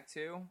cornerback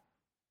too?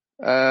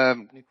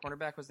 New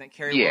cornerback was named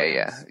Kerry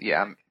Williams.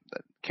 Yeah.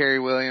 Kerry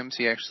Williams,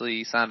 he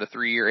actually signed a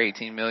 3-year,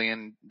 $18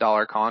 million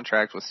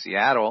contract with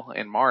Seattle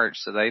in March,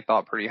 so they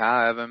thought pretty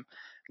high of him.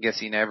 I guess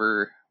he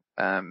never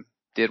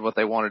did what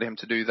they wanted him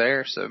to do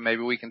there, so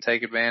maybe we can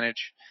take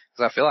advantage,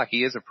 because I feel like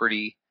he is a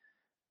pretty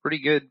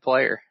good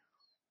player.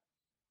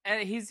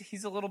 And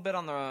he's a little bit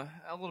on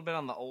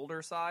the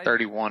older side.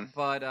 31.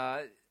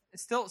 But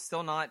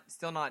still not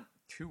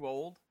too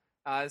old.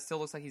 It still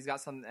looks like he's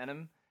got something in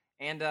him.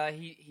 And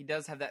he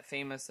does have that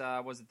famous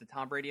was it the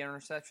Tom Brady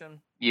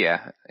interception?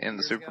 Yeah, in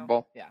the Super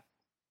Bowl.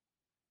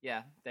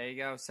 Yeah, there you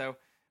go. So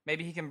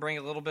maybe he can bring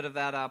a little bit of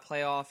that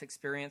playoff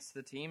experience to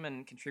the team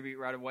and contribute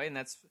right away. And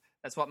that's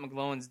what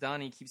McGlowan's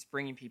done. He keeps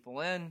bringing people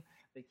in.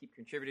 They keep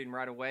contributing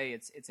right away.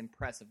 It's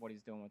impressive what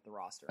he's doing with the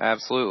roster.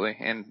 Absolutely.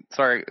 And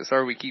sorry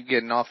we keep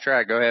getting off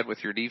track. Go ahead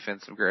with your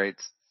defensive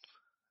grades.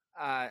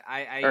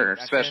 I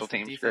special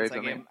teams grades.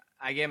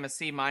 I gave him a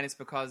C-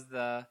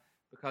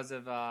 because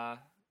of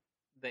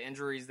the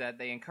injuries that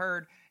they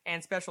incurred,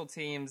 and special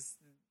teams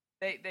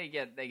they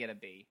get a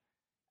B.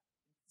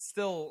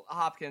 Still,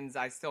 Hopkins,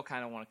 I still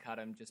kind of want to cut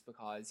him just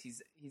because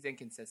he's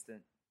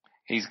inconsistent.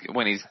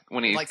 When he's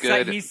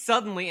good, he's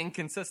suddenly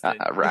inconsistent.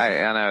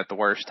 Right, I know, at the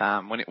worst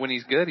time. When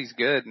he's good,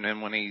 and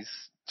then when he's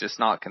just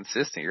not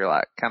consistent, you're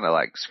like kind of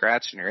like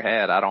scratching your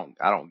head. I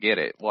don't get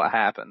it. What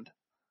happened?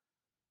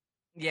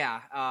 Yeah,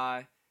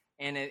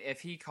 and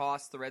if he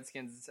costs the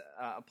Redskins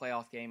a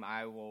playoff game,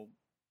 I will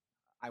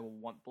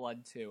want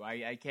blood too.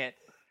 I can't.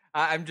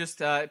 I'm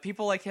just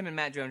people like him and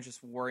Matt Jones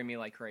just worry me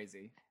like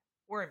crazy.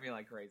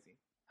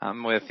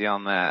 I'm with you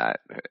on that.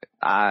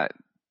 I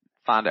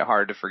find it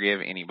hard to forgive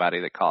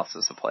anybody that costs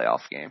us a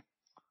playoff game.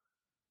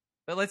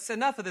 But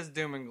enough of this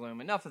doom and gloom.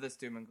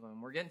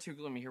 We're getting too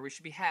gloomy here. We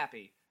should be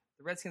happy.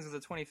 The Redskins are the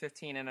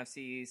 2015 NFC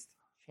East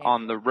champion.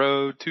 On the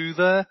road to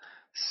the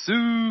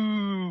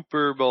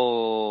Super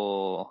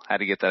Bowl. Had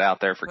to get that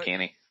out there for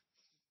Kenny.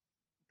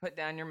 Put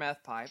down your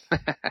meth pipe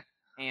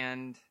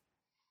and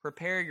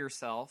prepare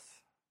yourself.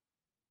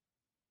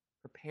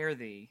 Prepare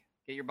thee.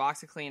 Get your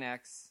box of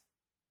Kleenex.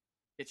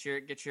 Get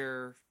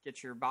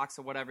your box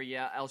of whatever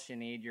else you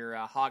need. Your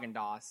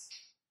Haagen-Dazs.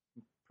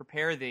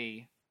 Prepare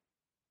thee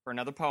for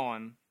another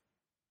poem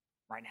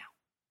right now.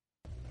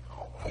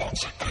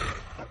 Once again,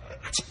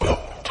 it's poem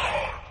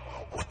time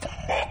with the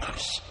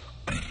Marcus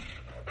P.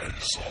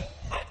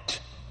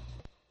 Hazelnut.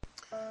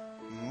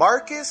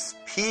 Marcus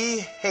P.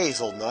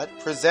 Hazelnut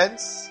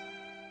presents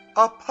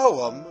a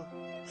poem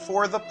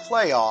for the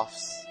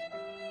playoffs.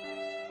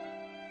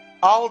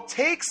 I'll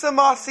take some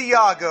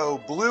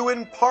Asiago blue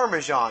and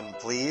Parmesan,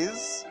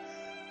 please,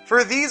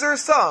 for these are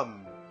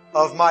some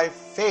of my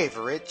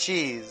favorite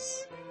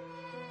cheese.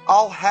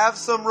 I'll have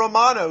some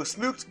Romano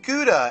smoked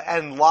Gouda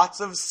and lots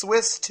of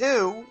Swiss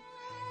too.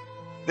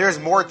 There's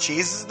more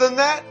cheeses than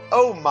that?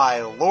 Oh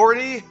my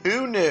lordy,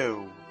 who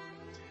knew?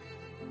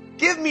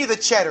 Give me the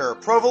cheddar,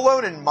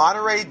 provolone, and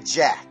Monterey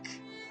Jack.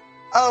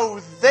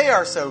 Oh, they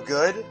are so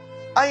good,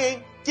 I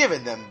ain't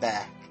giving them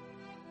back.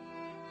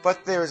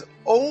 But there's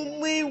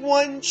only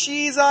one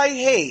cheese I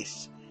hate,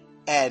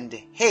 and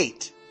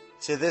hate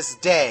to this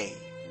day.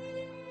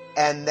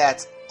 And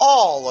that's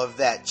all of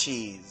that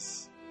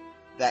cheese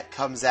that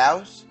comes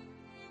out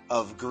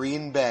of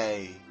Green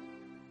Bay.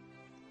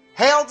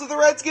 Hail to the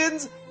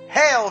Redskins!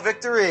 Hail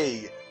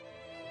victory!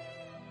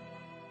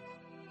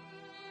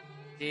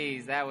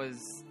 Jeez, that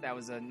was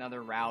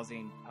another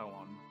rousing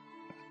poem.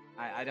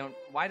 I don't.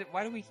 Why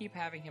do we keep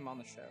having him on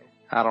the show?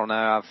 I don't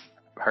know.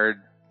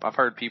 I've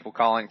heard people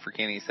calling for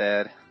Kenny's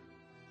head.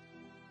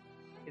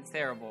 It's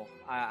terrible.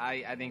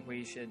 I think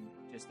we should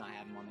just not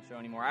have him on the show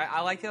anymore.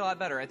 I liked it a lot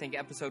better. I think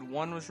episode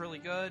 1 was really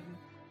good.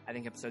 I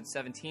think episode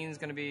 17 is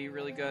going to be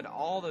really good.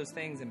 All those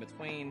things in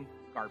between,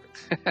 garbage.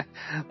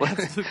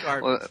 Absolute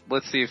garbage.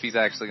 Let's see if he's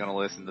actually going to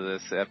listen to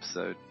this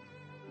episode.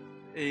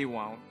 He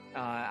won't.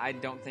 I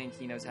don't think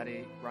he knows how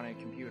to run a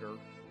computer,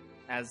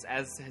 as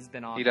has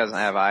been on. He doesn't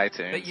have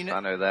iTunes. I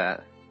know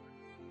that.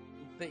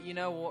 But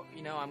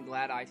I'm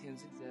glad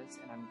iTunes exists,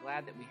 and I'm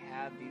glad that we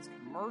have these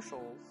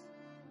commercials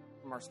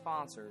from our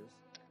sponsors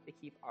to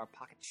keep our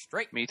pockets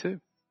straight. Me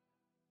too.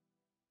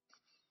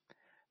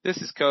 This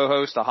is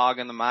co-host of Hog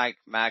in the Mic,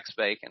 Max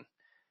Bacon.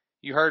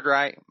 You heard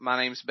right,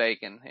 my name's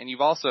Bacon, and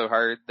you've also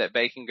heard that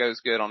bacon goes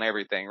good on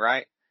everything,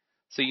 right?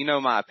 So you know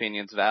my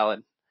opinion's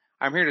valid.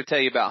 I'm here to tell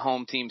you about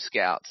Home Team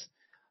Scouts.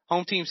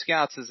 Home Team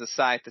Scouts is a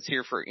site that's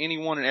here for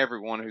anyone and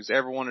everyone who's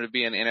ever wanted to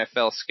be an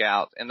NFL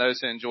scout and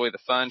those who enjoy the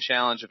fun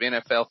challenge of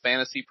NFL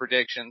fantasy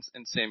predictions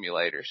and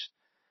simulators.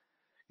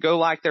 Go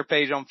like their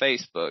page on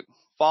Facebook,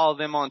 follow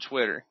them on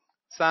Twitter,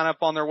 sign up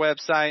on their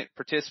website,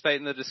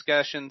 participate in the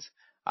discussions.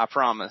 I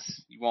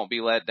promise you won't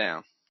be let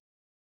down.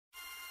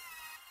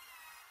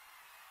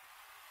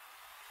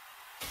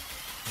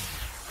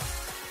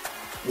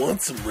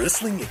 Want some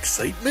wrestling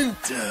excitement?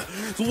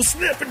 Well,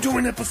 snap into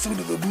an episode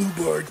of the Blue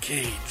Bar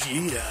Cage,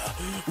 yeah.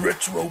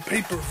 Retro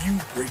pay-per-view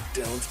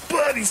breakdowns,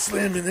 body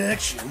slamming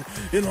action,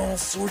 and all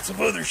sorts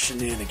of other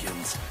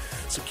shenanigans.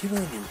 So get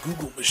on your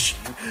Google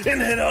machine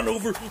and head on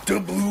over to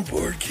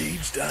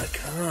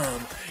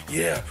BlueBarCage.com.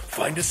 Yeah,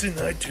 find us in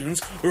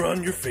iTunes or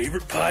on your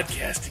favorite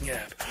podcasting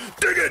app.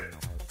 Dig it!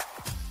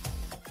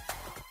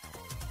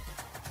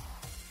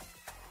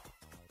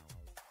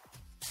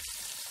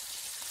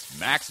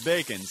 Max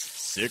Bacon's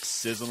 6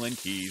 sizzling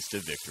keys to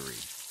victory.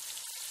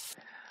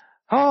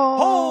 Holy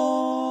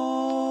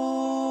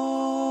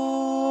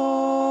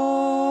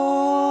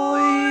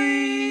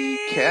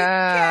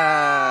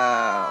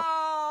cow!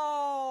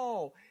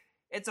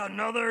 It's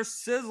another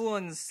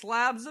sizzling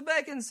slabs of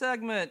bacon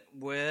segment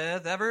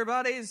with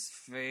everybody's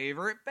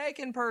favorite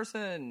bacon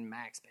person,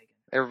 Max Bacon.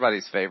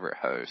 Everybody's favorite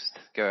host.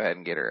 Go ahead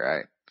and get it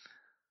right.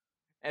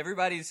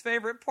 Everybody's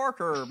favorite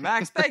porker,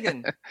 Max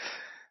Bacon.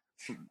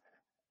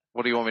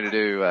 What do you want me to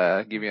do?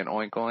 Give you an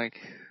oink oink?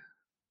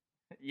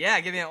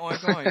 Yeah, give me an oink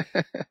oink.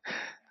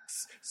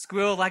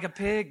 Squeal like a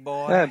pig,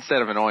 boy.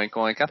 Instead of an oink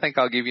oink, I think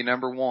I'll give you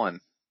number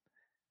one.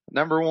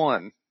 Number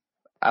one,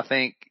 I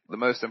think the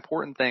most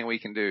important thing we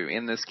can do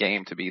in this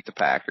game to beat the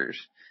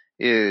Packers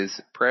is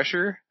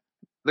pressure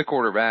the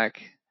quarterback,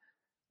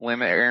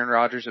 limit Aaron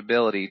Rodgers'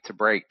 ability to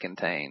break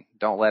contain.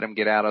 Don't let him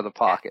get out of the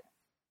pocket.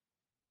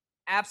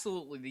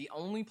 Absolutely. The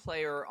only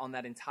player on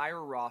that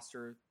entire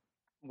roster,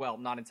 well,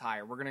 not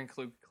entire, we're going to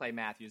include Clay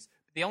Matthews,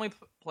 but the only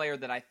player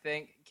that I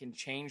think can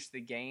change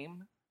the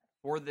game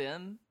for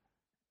them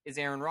is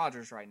Aaron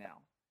Rodgers right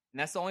now. And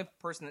that's the only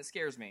person that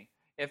scares me.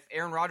 If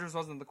Aaron Rodgers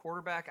wasn't the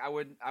quarterback, I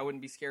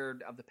wouldn't be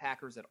scared of the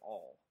Packers at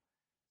all.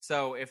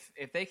 So if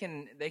they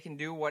can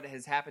do what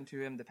has happened to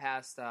him the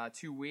past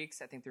 2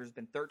 weeks, I think there's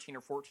been 13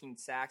 or 14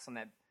 sacks on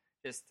that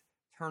just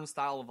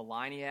turnstile of a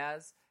line he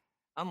has.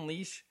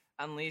 Unleash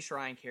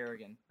Ryan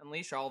Kerrigan.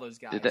 Unleash all those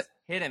guys.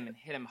 Hit him and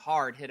hit him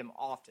hard, hit him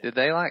often. Did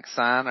they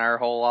sign our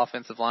whole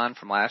offensive line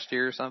from last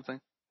year or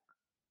something?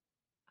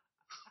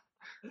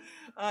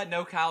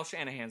 No, Kyle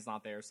Shanahan's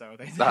not there, so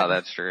they. Oh,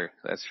 that's true.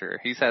 That's true.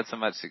 He's had so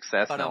much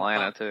success in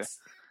Atlanta too.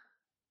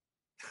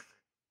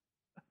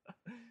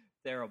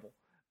 Terrible,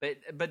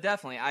 but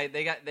definitely,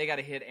 they got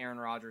to hit Aaron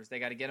Rodgers. They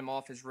got to get him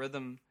off his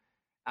rhythm.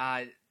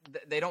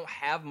 They don't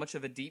have much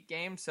of a deep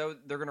game, so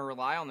they're going to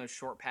rely on those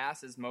short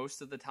passes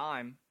most of the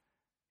time.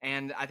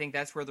 And I think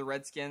that's where the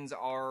Redskins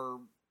are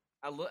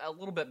a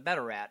little bit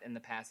better at in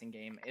the passing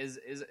game is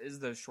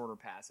those shorter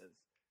passes.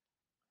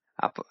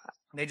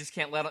 They just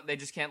can't let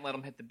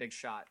them hit the big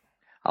shot.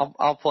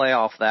 I'll play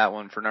off that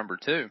one for number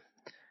two.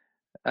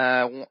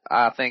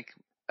 I think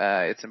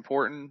it's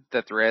important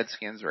that the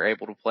Redskins are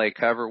able to play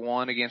cover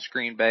one against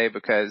Green Bay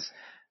because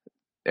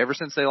ever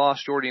since they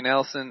lost Jordy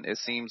Nelson, it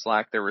seems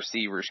like their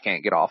receivers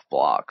can't get off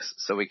blocks.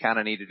 So we kind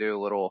of need to do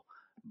a little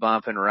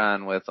bump and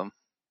run with them.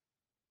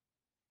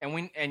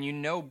 And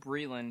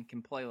Breeland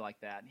can play like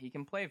that. He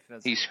can play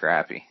physical. He's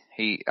scrappy.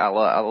 I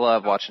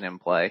love watching him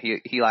play.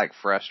 He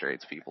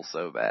frustrates people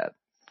so bad.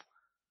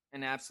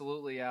 And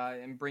absolutely,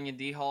 and bringing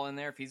D-Hall in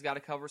there if he's got to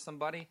cover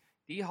somebody.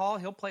 D-Hall,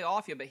 he'll play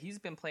off you, but he's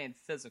been playing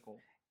physical.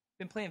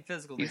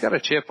 He's got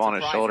a chip on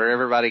his shoulder.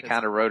 Everybody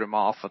kind of wrote him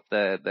off with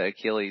the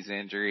Achilles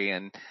injury,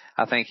 and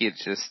I think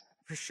it's just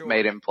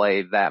made him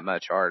play that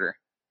much harder.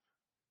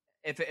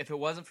 If it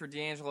wasn't for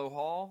D'Angelo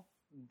Hall,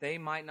 they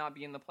might not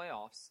be in the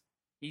playoffs.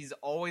 He's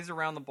always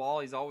around the ball.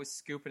 He's always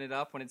scooping it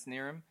up when it's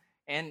near him.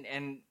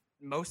 And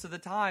most of the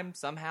time,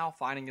 somehow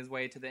finding his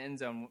way to the end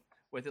zone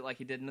with it like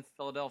he did in the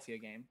Philadelphia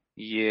game.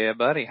 Yeah,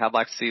 buddy. I'd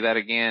like to see that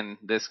again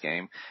this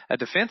game. A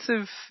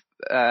defensive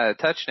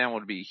touchdown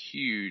would be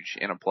huge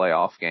in a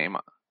playoff game.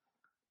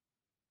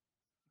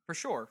 For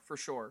sure.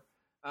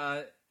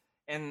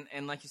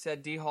 And like you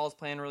said, D-Hall's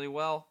playing really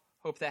well.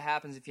 Hope that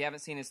happens. If you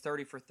haven't seen his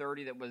 30 for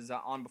 30 that was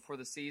on before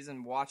the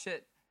season, watch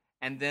it.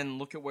 And then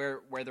look at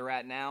where they're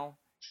at now.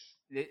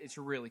 It's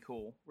really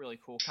cool.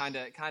 Kind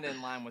of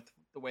in line with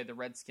the way the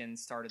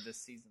Redskins started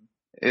this season.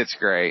 It's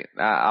great.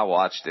 I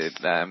watched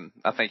it.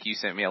 I think you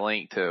sent me a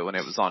link to it when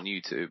it was on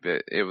YouTube.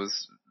 It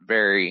was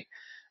very,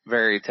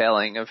 very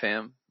telling of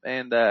him,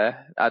 and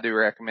I do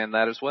recommend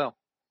that as well.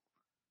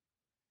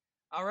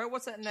 All right,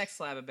 what's that next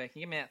slab of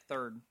bacon? Give me that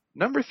third.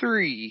 Number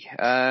 3,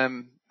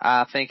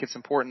 I think it's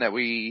important that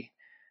we,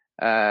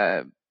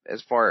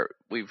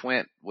 we've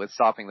went with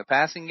stopping the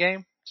passing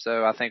game.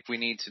 So I think we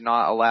need to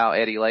not allow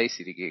Eddie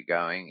Lacy to get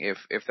going.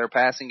 If their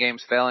passing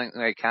game's failing,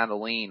 they kind of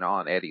lean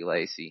on Eddie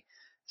Lacy.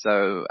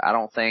 So I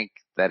don't think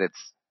that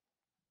it's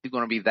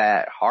going to be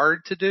that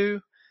hard to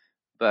do,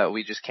 but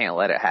we just can't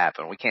let it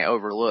happen. We can't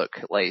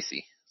overlook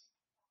Lacy.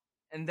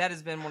 And that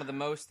has been one of the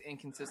most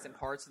inconsistent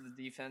parts of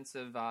the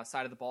defensive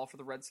side of the ball for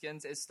the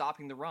Redskins is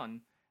stopping the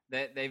run.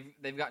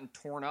 They've gotten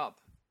torn up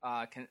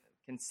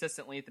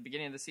consistently at the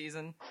beginning of the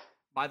season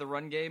by the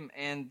run game,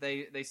 and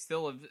they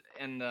still have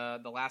in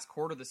the last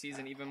quarter of the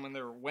season, even when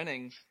they were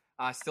winning,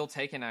 still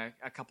taking a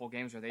couple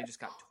games where they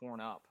just got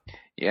torn up.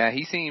 Yeah,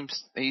 he seemed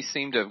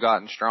to have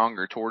gotten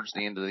stronger towards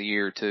the end of the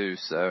year too.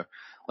 So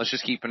let's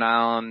just keep an eye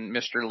on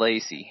Mr.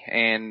 Lacy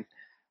and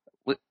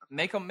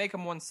make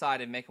them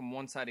one-sided, make them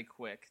one-sided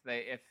quick.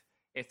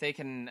 If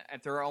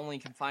they're only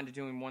confined to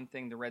doing one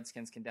thing, the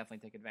Redskins can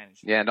definitely take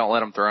advantage. Yeah, don't let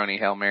them throw any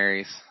Hail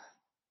Marys.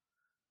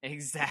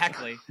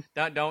 Exactly.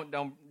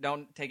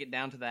 Don't take it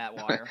down to that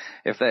wire.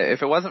 If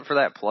it wasn't for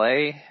that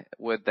play,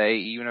 would they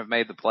even have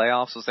made the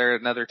playoffs? Was there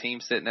another team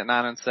sitting at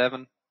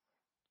 9-7?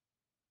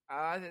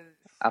 I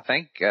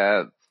think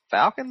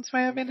Falcons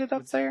may have ended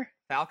up there.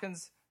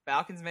 Falcons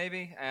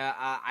maybe.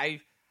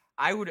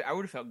 I would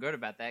have felt good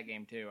about that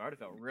game too. I would have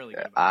felt really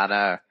good about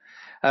I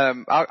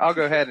know. I'll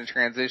go ahead and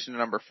transition to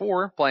number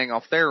 4, playing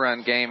off their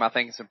run game. I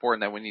think it's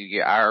important that we need to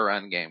get our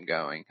run game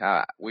going.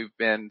 We've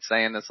been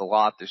saying this a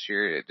lot this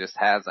year. It just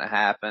hasn't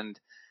happened.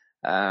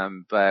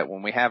 But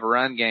when we have a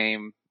run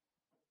game,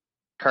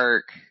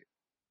 Kirk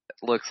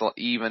looks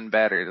even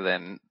better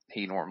than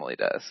he normally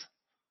does.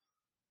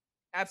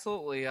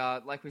 Absolutely.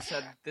 Like we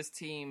said, this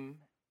team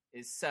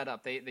is set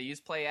up. They use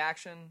play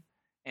action.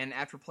 And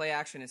after play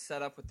action is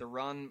set up with the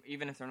run,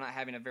 even if they're not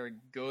having a very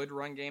good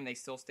run game, they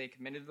still stay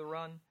committed to the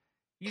run.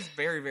 He's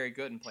very, very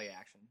good in play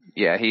action.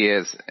 Yeah, he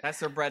is. That's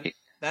their bread.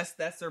 That's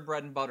their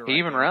bread and butter. He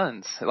even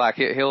runs. Like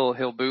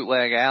he'll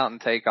bootleg out and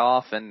take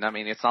off, and I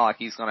mean it's not like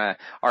he's gonna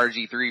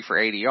RG3 for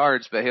 80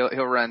 yards, but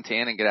he'll run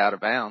 10 and get out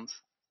of bounds.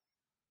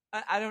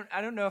 I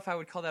don't know if I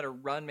would call that a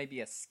run, maybe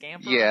a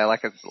scamper. Yeah,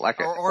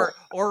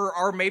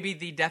 or maybe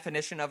the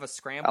definition of a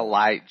scramble. A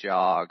light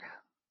jog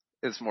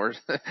is more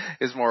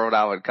what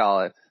I would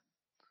call it.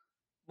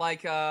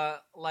 Like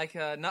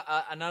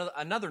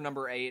another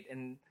number 8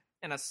 and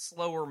a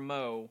slower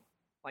Mo,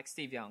 like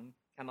Steve Young,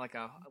 kind of like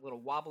a little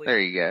wobbly. There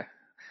you go.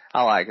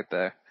 I like it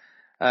though.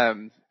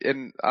 And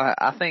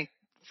I think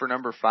for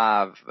number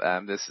 5,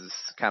 this is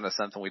kind of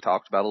something we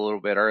talked about a little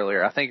bit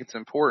earlier. I think it's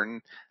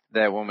important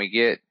that when we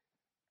get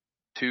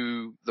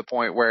to the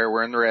point where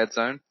we're in the red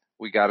zone,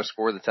 we got to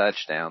score the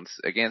touchdowns.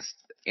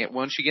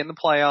 Once you get in the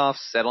playoffs,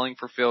 settling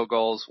for field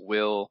goals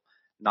will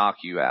knock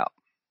you out.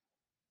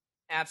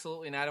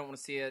 Absolutely, and I don't want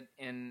to see it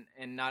in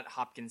not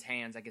Hopkins'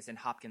 hands. I guess in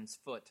Hopkins'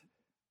 foot.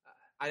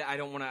 I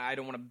don't want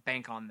to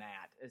bank on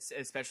that,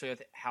 especially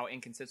with how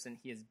inconsistent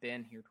he has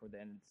been here toward the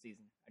end of the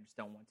season. I just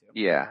don't want to.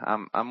 Yeah,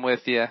 I'm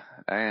with you,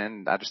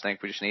 and I just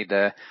think we just need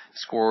to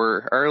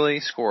score early,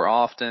 score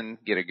often,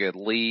 get a good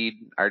lead.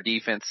 Our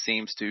defense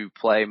seems to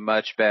play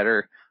much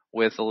better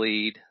with a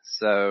lead,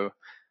 so.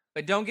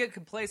 But don't get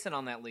complacent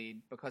on that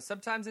lead, because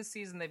sometimes this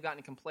season they've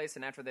gotten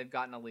complacent after they've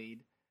gotten a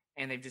lead,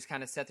 and they've just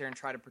kind of sat there and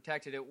tried to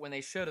protect it when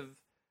they should have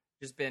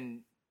just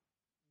been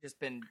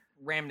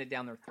ramming it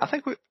down their throat. I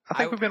think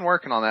we've been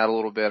working on that a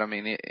little bit. I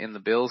mean, in the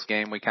Bills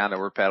game, we kind of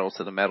were pedal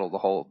to the metal the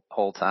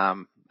whole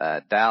time.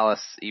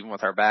 Dallas, even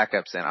with our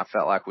backups in, I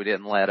felt like we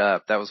didn't let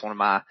up. That was one of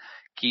my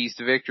keys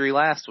to victory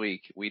last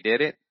week. We did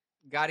it.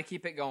 Got to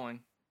keep it going.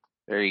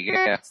 There you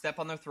go. Step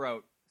on their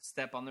throat.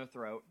 Step on their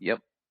throat.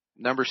 Yep.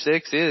 Number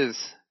 6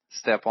 is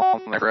step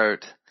on their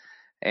throat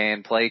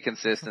and play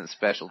consistent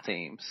special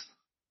teams.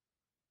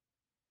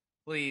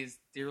 Please,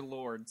 dear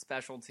Lord,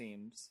 special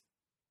teams,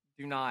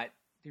 do not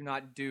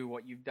do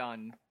what you've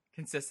done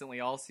consistently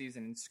all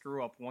season and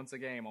screw up once a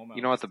game almost.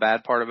 You know what the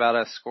bad part about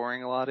us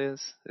scoring a lot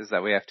is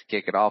that we have to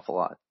kick it off a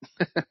lot.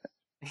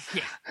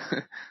 Yeah.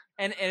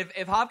 And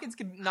if Hopkins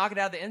could knock it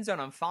out of the end zone,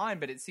 I'm fine,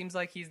 but it seems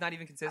like he's not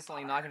even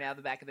consistently knocking it out of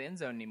the back of the end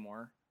zone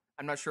anymore.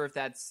 I'm not sure if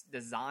that's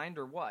designed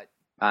or what.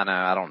 I know.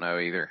 I don't know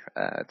either.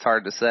 It's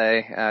hard to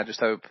say. I just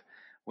hope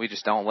we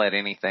just don't let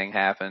anything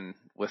happen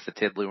with the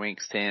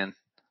Tiddlywinks 10.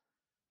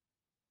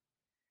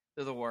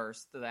 They're the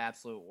worst. They're the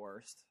absolute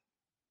worst.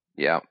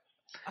 Yeah.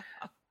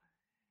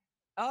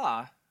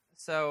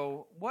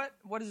 So what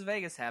does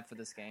Vegas have for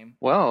this game?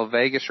 Well,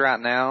 Vegas right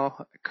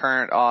now,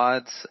 current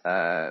odds,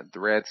 the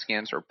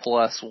Redskins are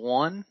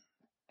 +1,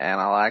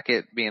 and I like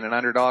it being an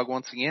underdog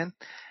once again.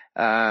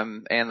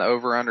 And the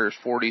over-under is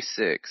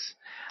 46.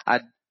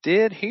 I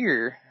did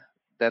hear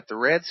that the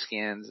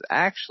Redskins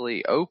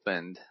actually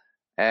opened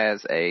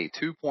as a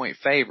 2-point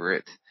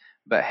favorite,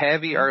 but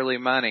heavy early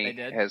money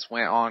has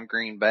went on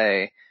Green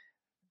Bay,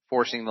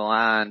 forcing the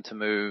line to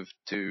move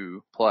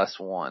to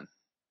 +1.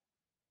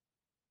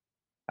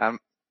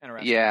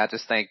 Yeah, I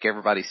just think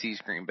everybody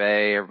sees Green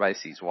Bay, everybody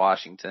sees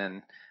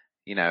Washington.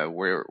 You know,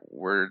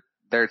 we're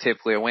they're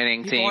typically a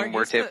winning People team. aren't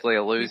We're used to- typically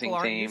a losing People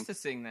aren't team. used to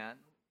seeing that.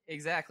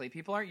 Exactly.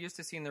 People aren't used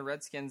to seeing the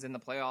Redskins in the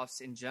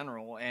playoffs in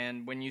general.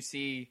 And when you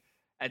see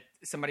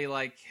somebody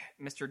like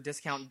Mr.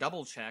 Discount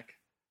Double Check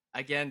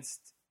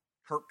against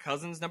Kirk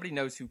Cousins, nobody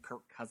knows who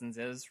Kirk Cousins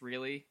is,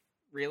 really.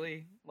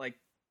 Really? Like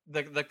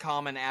the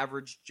common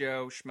average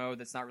Joe Schmo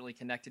that's not really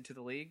connected to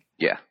the league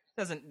Yeah.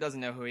 doesn't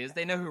know who he is.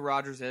 They know who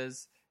Rodgers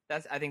is.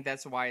 I think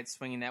that's why it's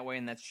swinging that way,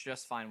 and that's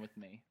just fine with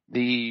me.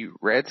 The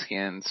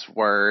Redskins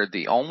were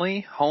the only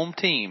home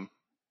team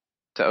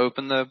to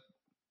open the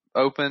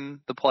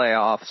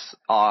playoffs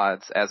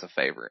odds as a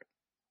favorite.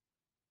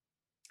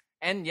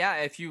 And yeah,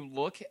 if you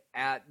look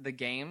at the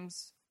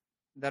games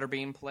that are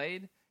being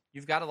played,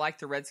 you've got to like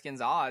the Redskins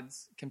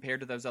odds compared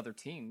to those other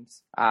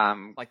teams.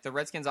 Like the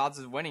Redskins odds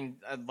is winning,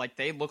 like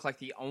they look like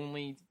the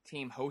only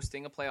team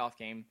hosting a playoff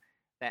game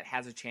that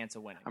has a chance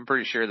of winning. I'm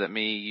pretty sure that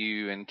me,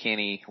 you, and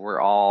Kenny were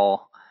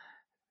all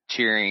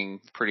cheering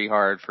pretty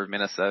hard for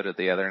Minnesota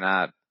the other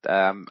night.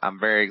 I'm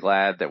very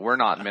glad that we're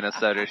not in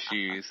Minnesota's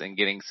shoes and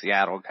getting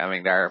Seattle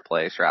coming to our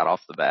place right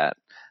off the bat.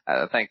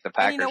 I think the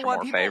Packers are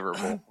more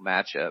favorable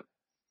matchup.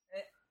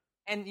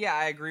 And yeah,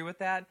 I agree with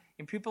that.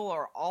 And people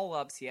are all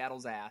up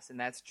Seattle's ass, and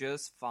that's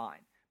just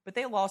fine. But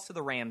they lost to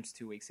the Rams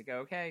 2 weeks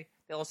ago, okay?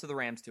 They lost to the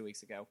Rams 2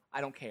 weeks ago.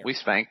 I don't care. We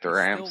spanked the They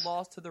Rams. Still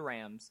lost to the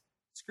Rams.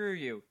 Screw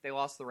you. They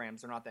lost to the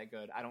Rams. They're not that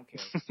good. I don't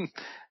care.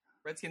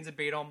 Redskins would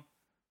beat them.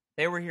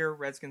 They were here.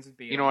 Redskins would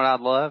beat them. You know what I'd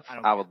love?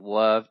 I would care.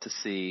 love to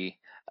see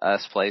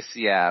us play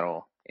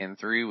Seattle in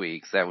 3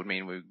 weeks. That would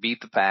mean we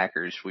beat the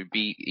Packers. We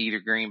beat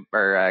either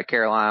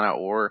Carolina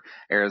or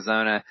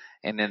Arizona,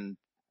 and then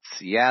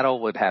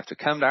Seattle would have to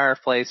come to our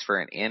place for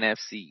an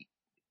NFC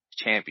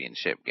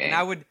championship game. And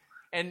I would,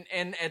 and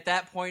at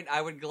that point,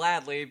 I would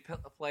gladly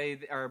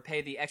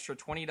pay the extra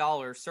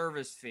 $20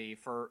 service fee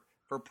for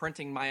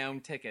printing my own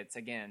tickets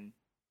again,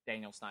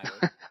 Daniel Snyder.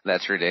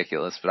 That's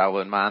ridiculous, but I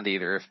wouldn't mind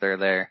either if they're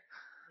there.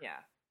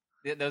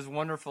 Yeah, those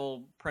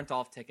wonderful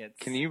print-off tickets.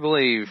 Can you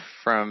believe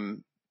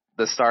from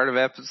the start of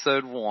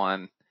episode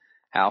 1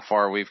 how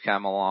far we've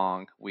come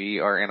along? We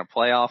are in a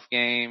playoff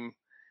game,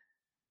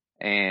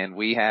 and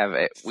we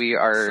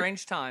are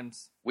strange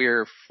times.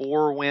 We're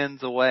 4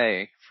 wins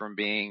away from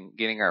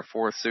getting our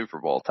 4th Super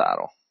Bowl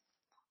title.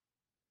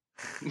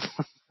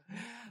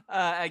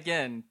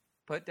 Again,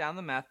 put down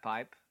the meth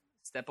pipe.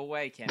 Step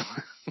away, Kenny.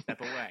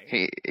 Step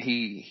away.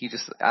 he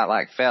just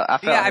I felt.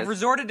 I've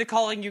resorted to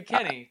calling you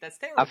Kenny. That's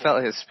terrible. I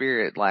felt his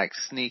spirit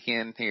sneak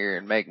in here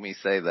and make me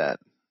say that.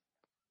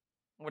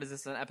 What is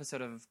this? An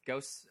episode of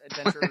Ghost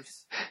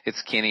Adventures?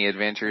 It's Kenny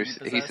Adventures.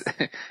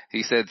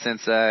 He said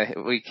since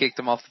we kicked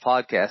him off the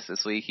podcast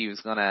this week, he was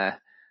gonna.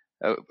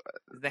 Is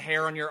the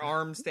hair on your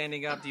arm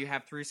standing up? Do you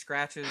have 3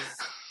 scratches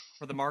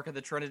for the mark of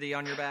the Trinity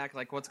on your back?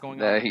 Like what's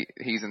going on?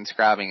 He's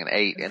inscribing an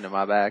 8 into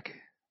my back.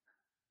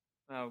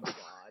 Oh God.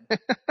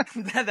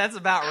 That's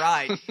about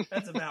right.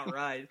 That's about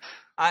right.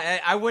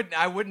 I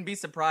wouldn't be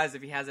surprised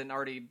if he hasn't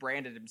already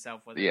branded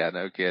himself with it. Yeah,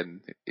 no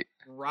kidding.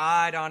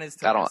 Right on his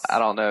toes. I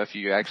don't know if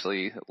you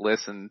actually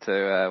listened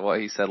to what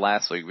he said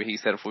last week, but he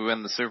said if we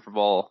win the Super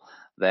Bowl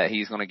that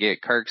he's going to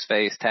get Kirk's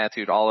face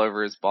tattooed all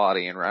over his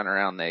body and run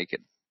around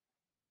naked.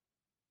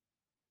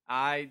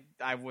 I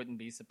wouldn't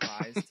be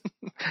surprised.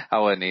 I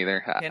wouldn't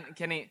either.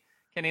 Kenny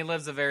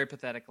lives a very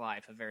pathetic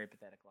life.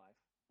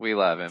 We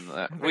love him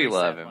though. We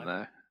love him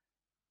though.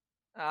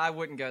 I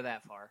wouldn't go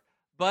that far.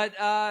 But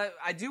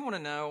I do want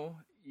to know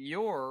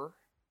your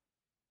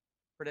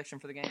prediction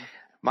for the game.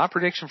 My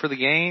prediction for the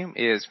game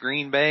is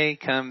Green Bay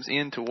comes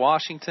into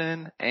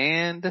Washington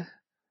and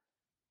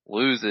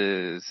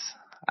loses.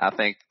 I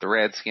think the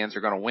Redskins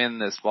are going to win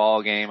this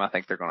ball game. I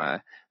think they're going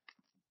to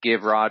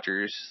give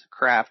Rodgers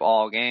crap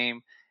all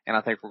game, and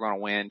I think we're going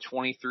to win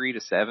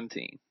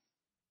 23-17.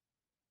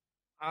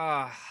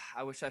 I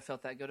wish I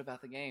felt that good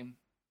about the game.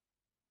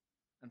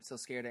 I'm so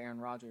scared of Aaron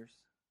Rodgers.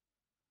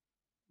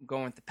 I'm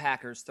going with the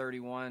Packers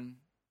 31,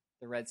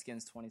 the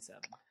Redskins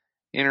 27.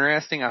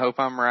 Interesting. I hope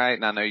I'm right,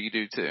 and I know you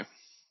do too.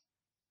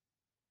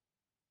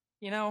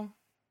 You know,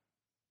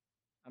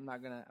 I'm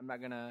not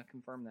gonna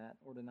confirm that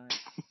or deny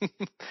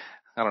it.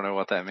 I don't know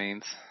what that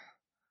means.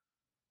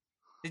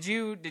 Did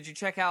you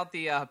check out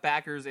the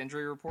Packers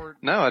injury report?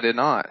 No, I did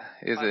not.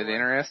 Is it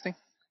interesting?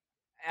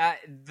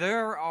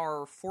 There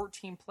are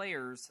 14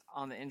 players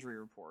on the injury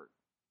report.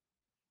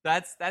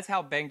 That's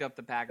how banged up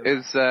the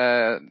Packers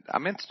are. I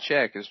meant to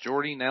check. Is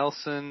Jordy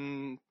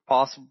Nelson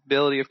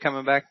possibility of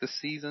coming back this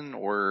season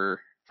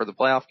or for the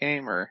playoff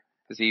game, or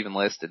is he even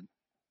listed?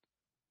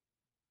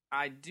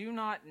 I do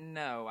not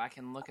know. I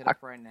can look it up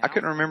right now. I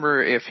couldn't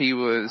remember if he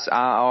was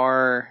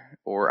IR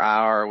or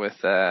IR with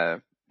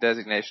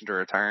designation to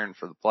return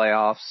for the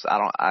playoffs.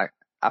 I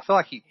feel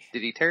like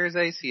did he tear his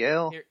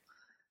ACL?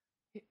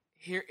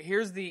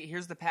 Here's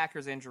the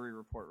Packers injury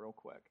report real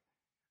quick.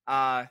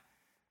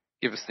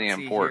 Give us the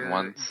important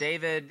ones.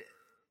 David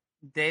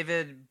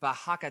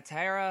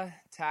Bahakatera,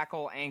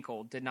 tackle,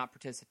 ankle, did not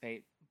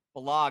participate.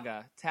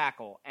 Balaga,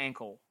 tackle,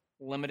 ankle,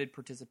 limited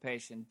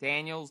participation.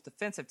 Daniels,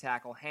 defensive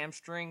tackle,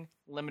 hamstring,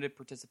 limited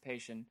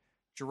participation.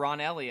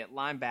 Jerron Elliott,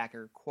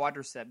 linebacker,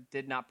 quadricep,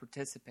 did not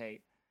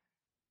participate.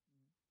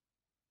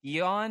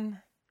 Eon,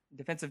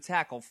 defensive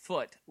tackle,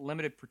 foot,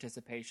 limited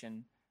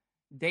participation.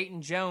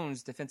 Dayton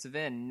Jones, defensive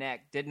end,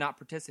 neck, did not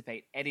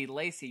participate. Eddie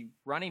Lacy,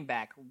 running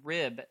back,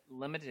 rib,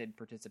 limited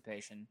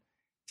participation.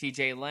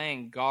 TJ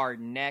Lang,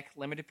 guard, neck,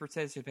 limited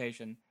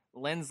participation.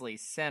 Lindsley,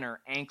 center,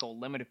 ankle,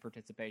 limited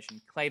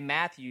participation. Clay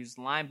Matthews,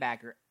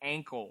 linebacker,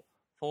 ankle,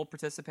 full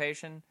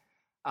participation.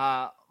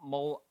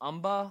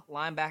 Mulumba,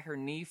 linebacker,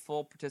 knee,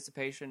 full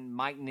participation.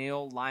 Mike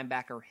Neal,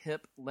 linebacker,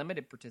 hip,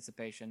 limited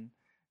participation.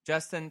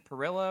 Justin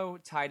Perillo,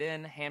 tight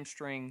end,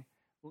 hamstring,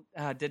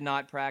 did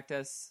not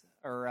practice.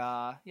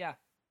 Did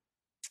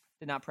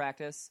not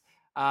practice.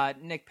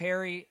 Nick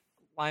Perry,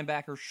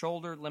 linebacker,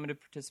 shoulder, limited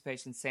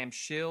participation. Sam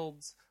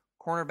Shields,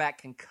 cornerback,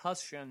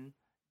 concussion,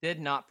 did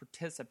not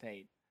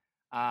participate.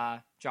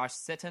 Josh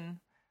Sitton,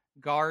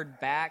 guard,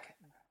 back,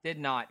 did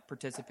not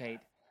participate.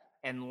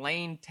 And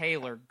Lane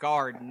Taylor,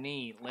 guard,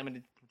 knee,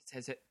 limited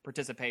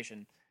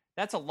participation.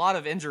 That's a lot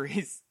of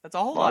injuries. That's a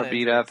whole lot of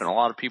beat injuries. up and a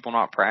lot of people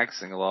not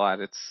practicing a lot.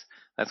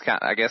 That's kind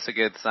of, I guess, a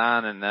good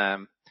sign. And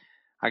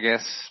I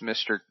guess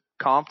Mr.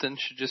 Compton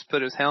should just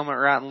put his helmet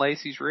right in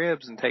Lacey's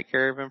ribs and take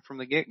care of him from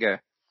the get-go.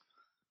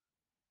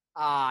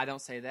 I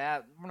don't say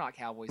that. We're not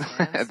Cowboys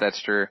fans. That's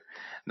true.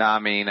 No, I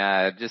mean,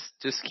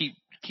 just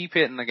keep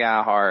hitting the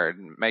guy hard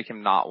and make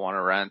him not want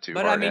to run too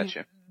hard at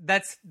you.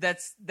 That's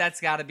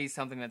got to be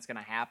something that's going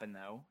to happen,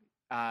 though.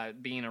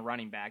 Being a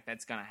running back,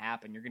 that's going to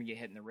happen. You're going to get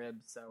hit in the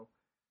ribs, so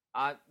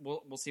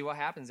we'll see what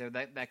happens there.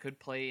 That could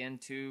play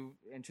into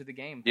the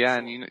game. Yeah,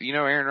 sure. and you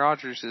know Aaron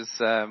Rodgers is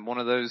one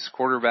of those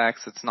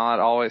quarterbacks that's not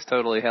always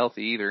totally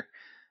healthy either.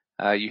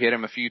 You hit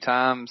him a few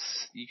times,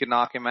 you could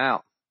knock him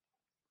out.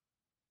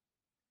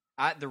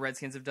 The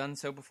Redskins have done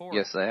so before.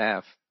 Yes, they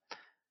have.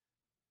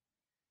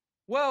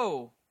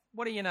 Whoa!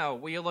 What do you know?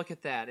 Will you look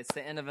at that? It's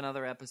the end of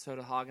another episode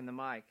of Hogging the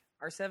Mic.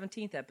 Our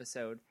 17th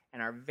episode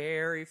and our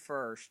very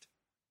first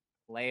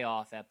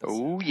playoff episode.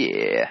 Oh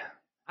yeah!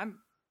 I'm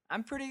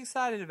pretty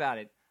excited about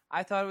it.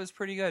 I thought it was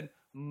pretty good,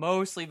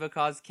 mostly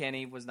because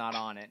Kenny was not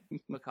on it.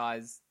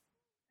 Because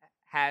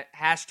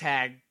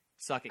hashtag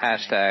suck it.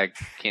 Hashtag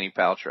Kenny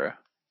Paltrow.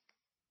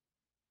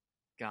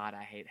 God,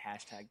 I hate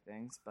hashtag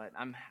things, but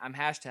I'm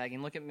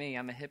hashtagging. Look at me,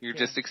 I'm a hip. You're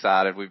kid. just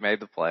excited. We've made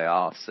the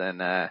playoffs,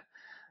 and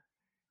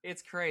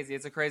it's crazy.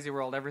 It's a crazy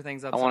world.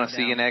 Everything's upside I want down. to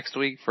see you next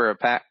week for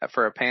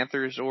a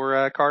Panthers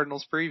or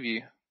Cardinals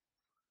preview.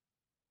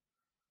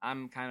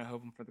 I'm kind of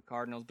hoping for the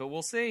Cardinals, but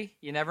we'll see.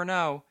 You never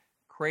know.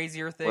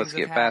 Crazier things. Let's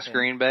get have past happened.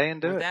 Green Bay and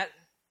do With it.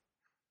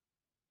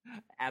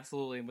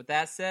 Absolutely. With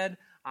that said,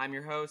 I'm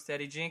your host,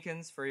 Eddie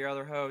Jenkins, for your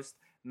other host,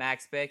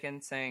 Max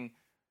Bacon, saying,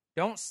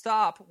 don't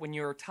stop when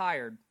you're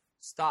tired.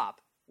 Stop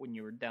when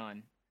you're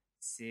done.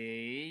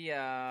 See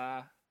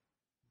ya.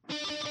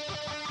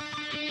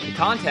 To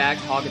contact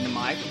Hogging the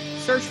Mic,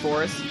 search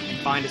for us and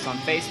find us on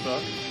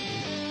Facebook.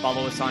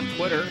 Follow us on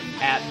Twitter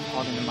at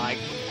Hogging the Mic.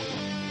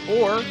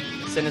 Or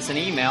send us an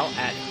email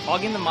at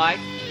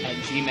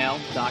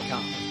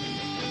hoggingthemic@gmail.com.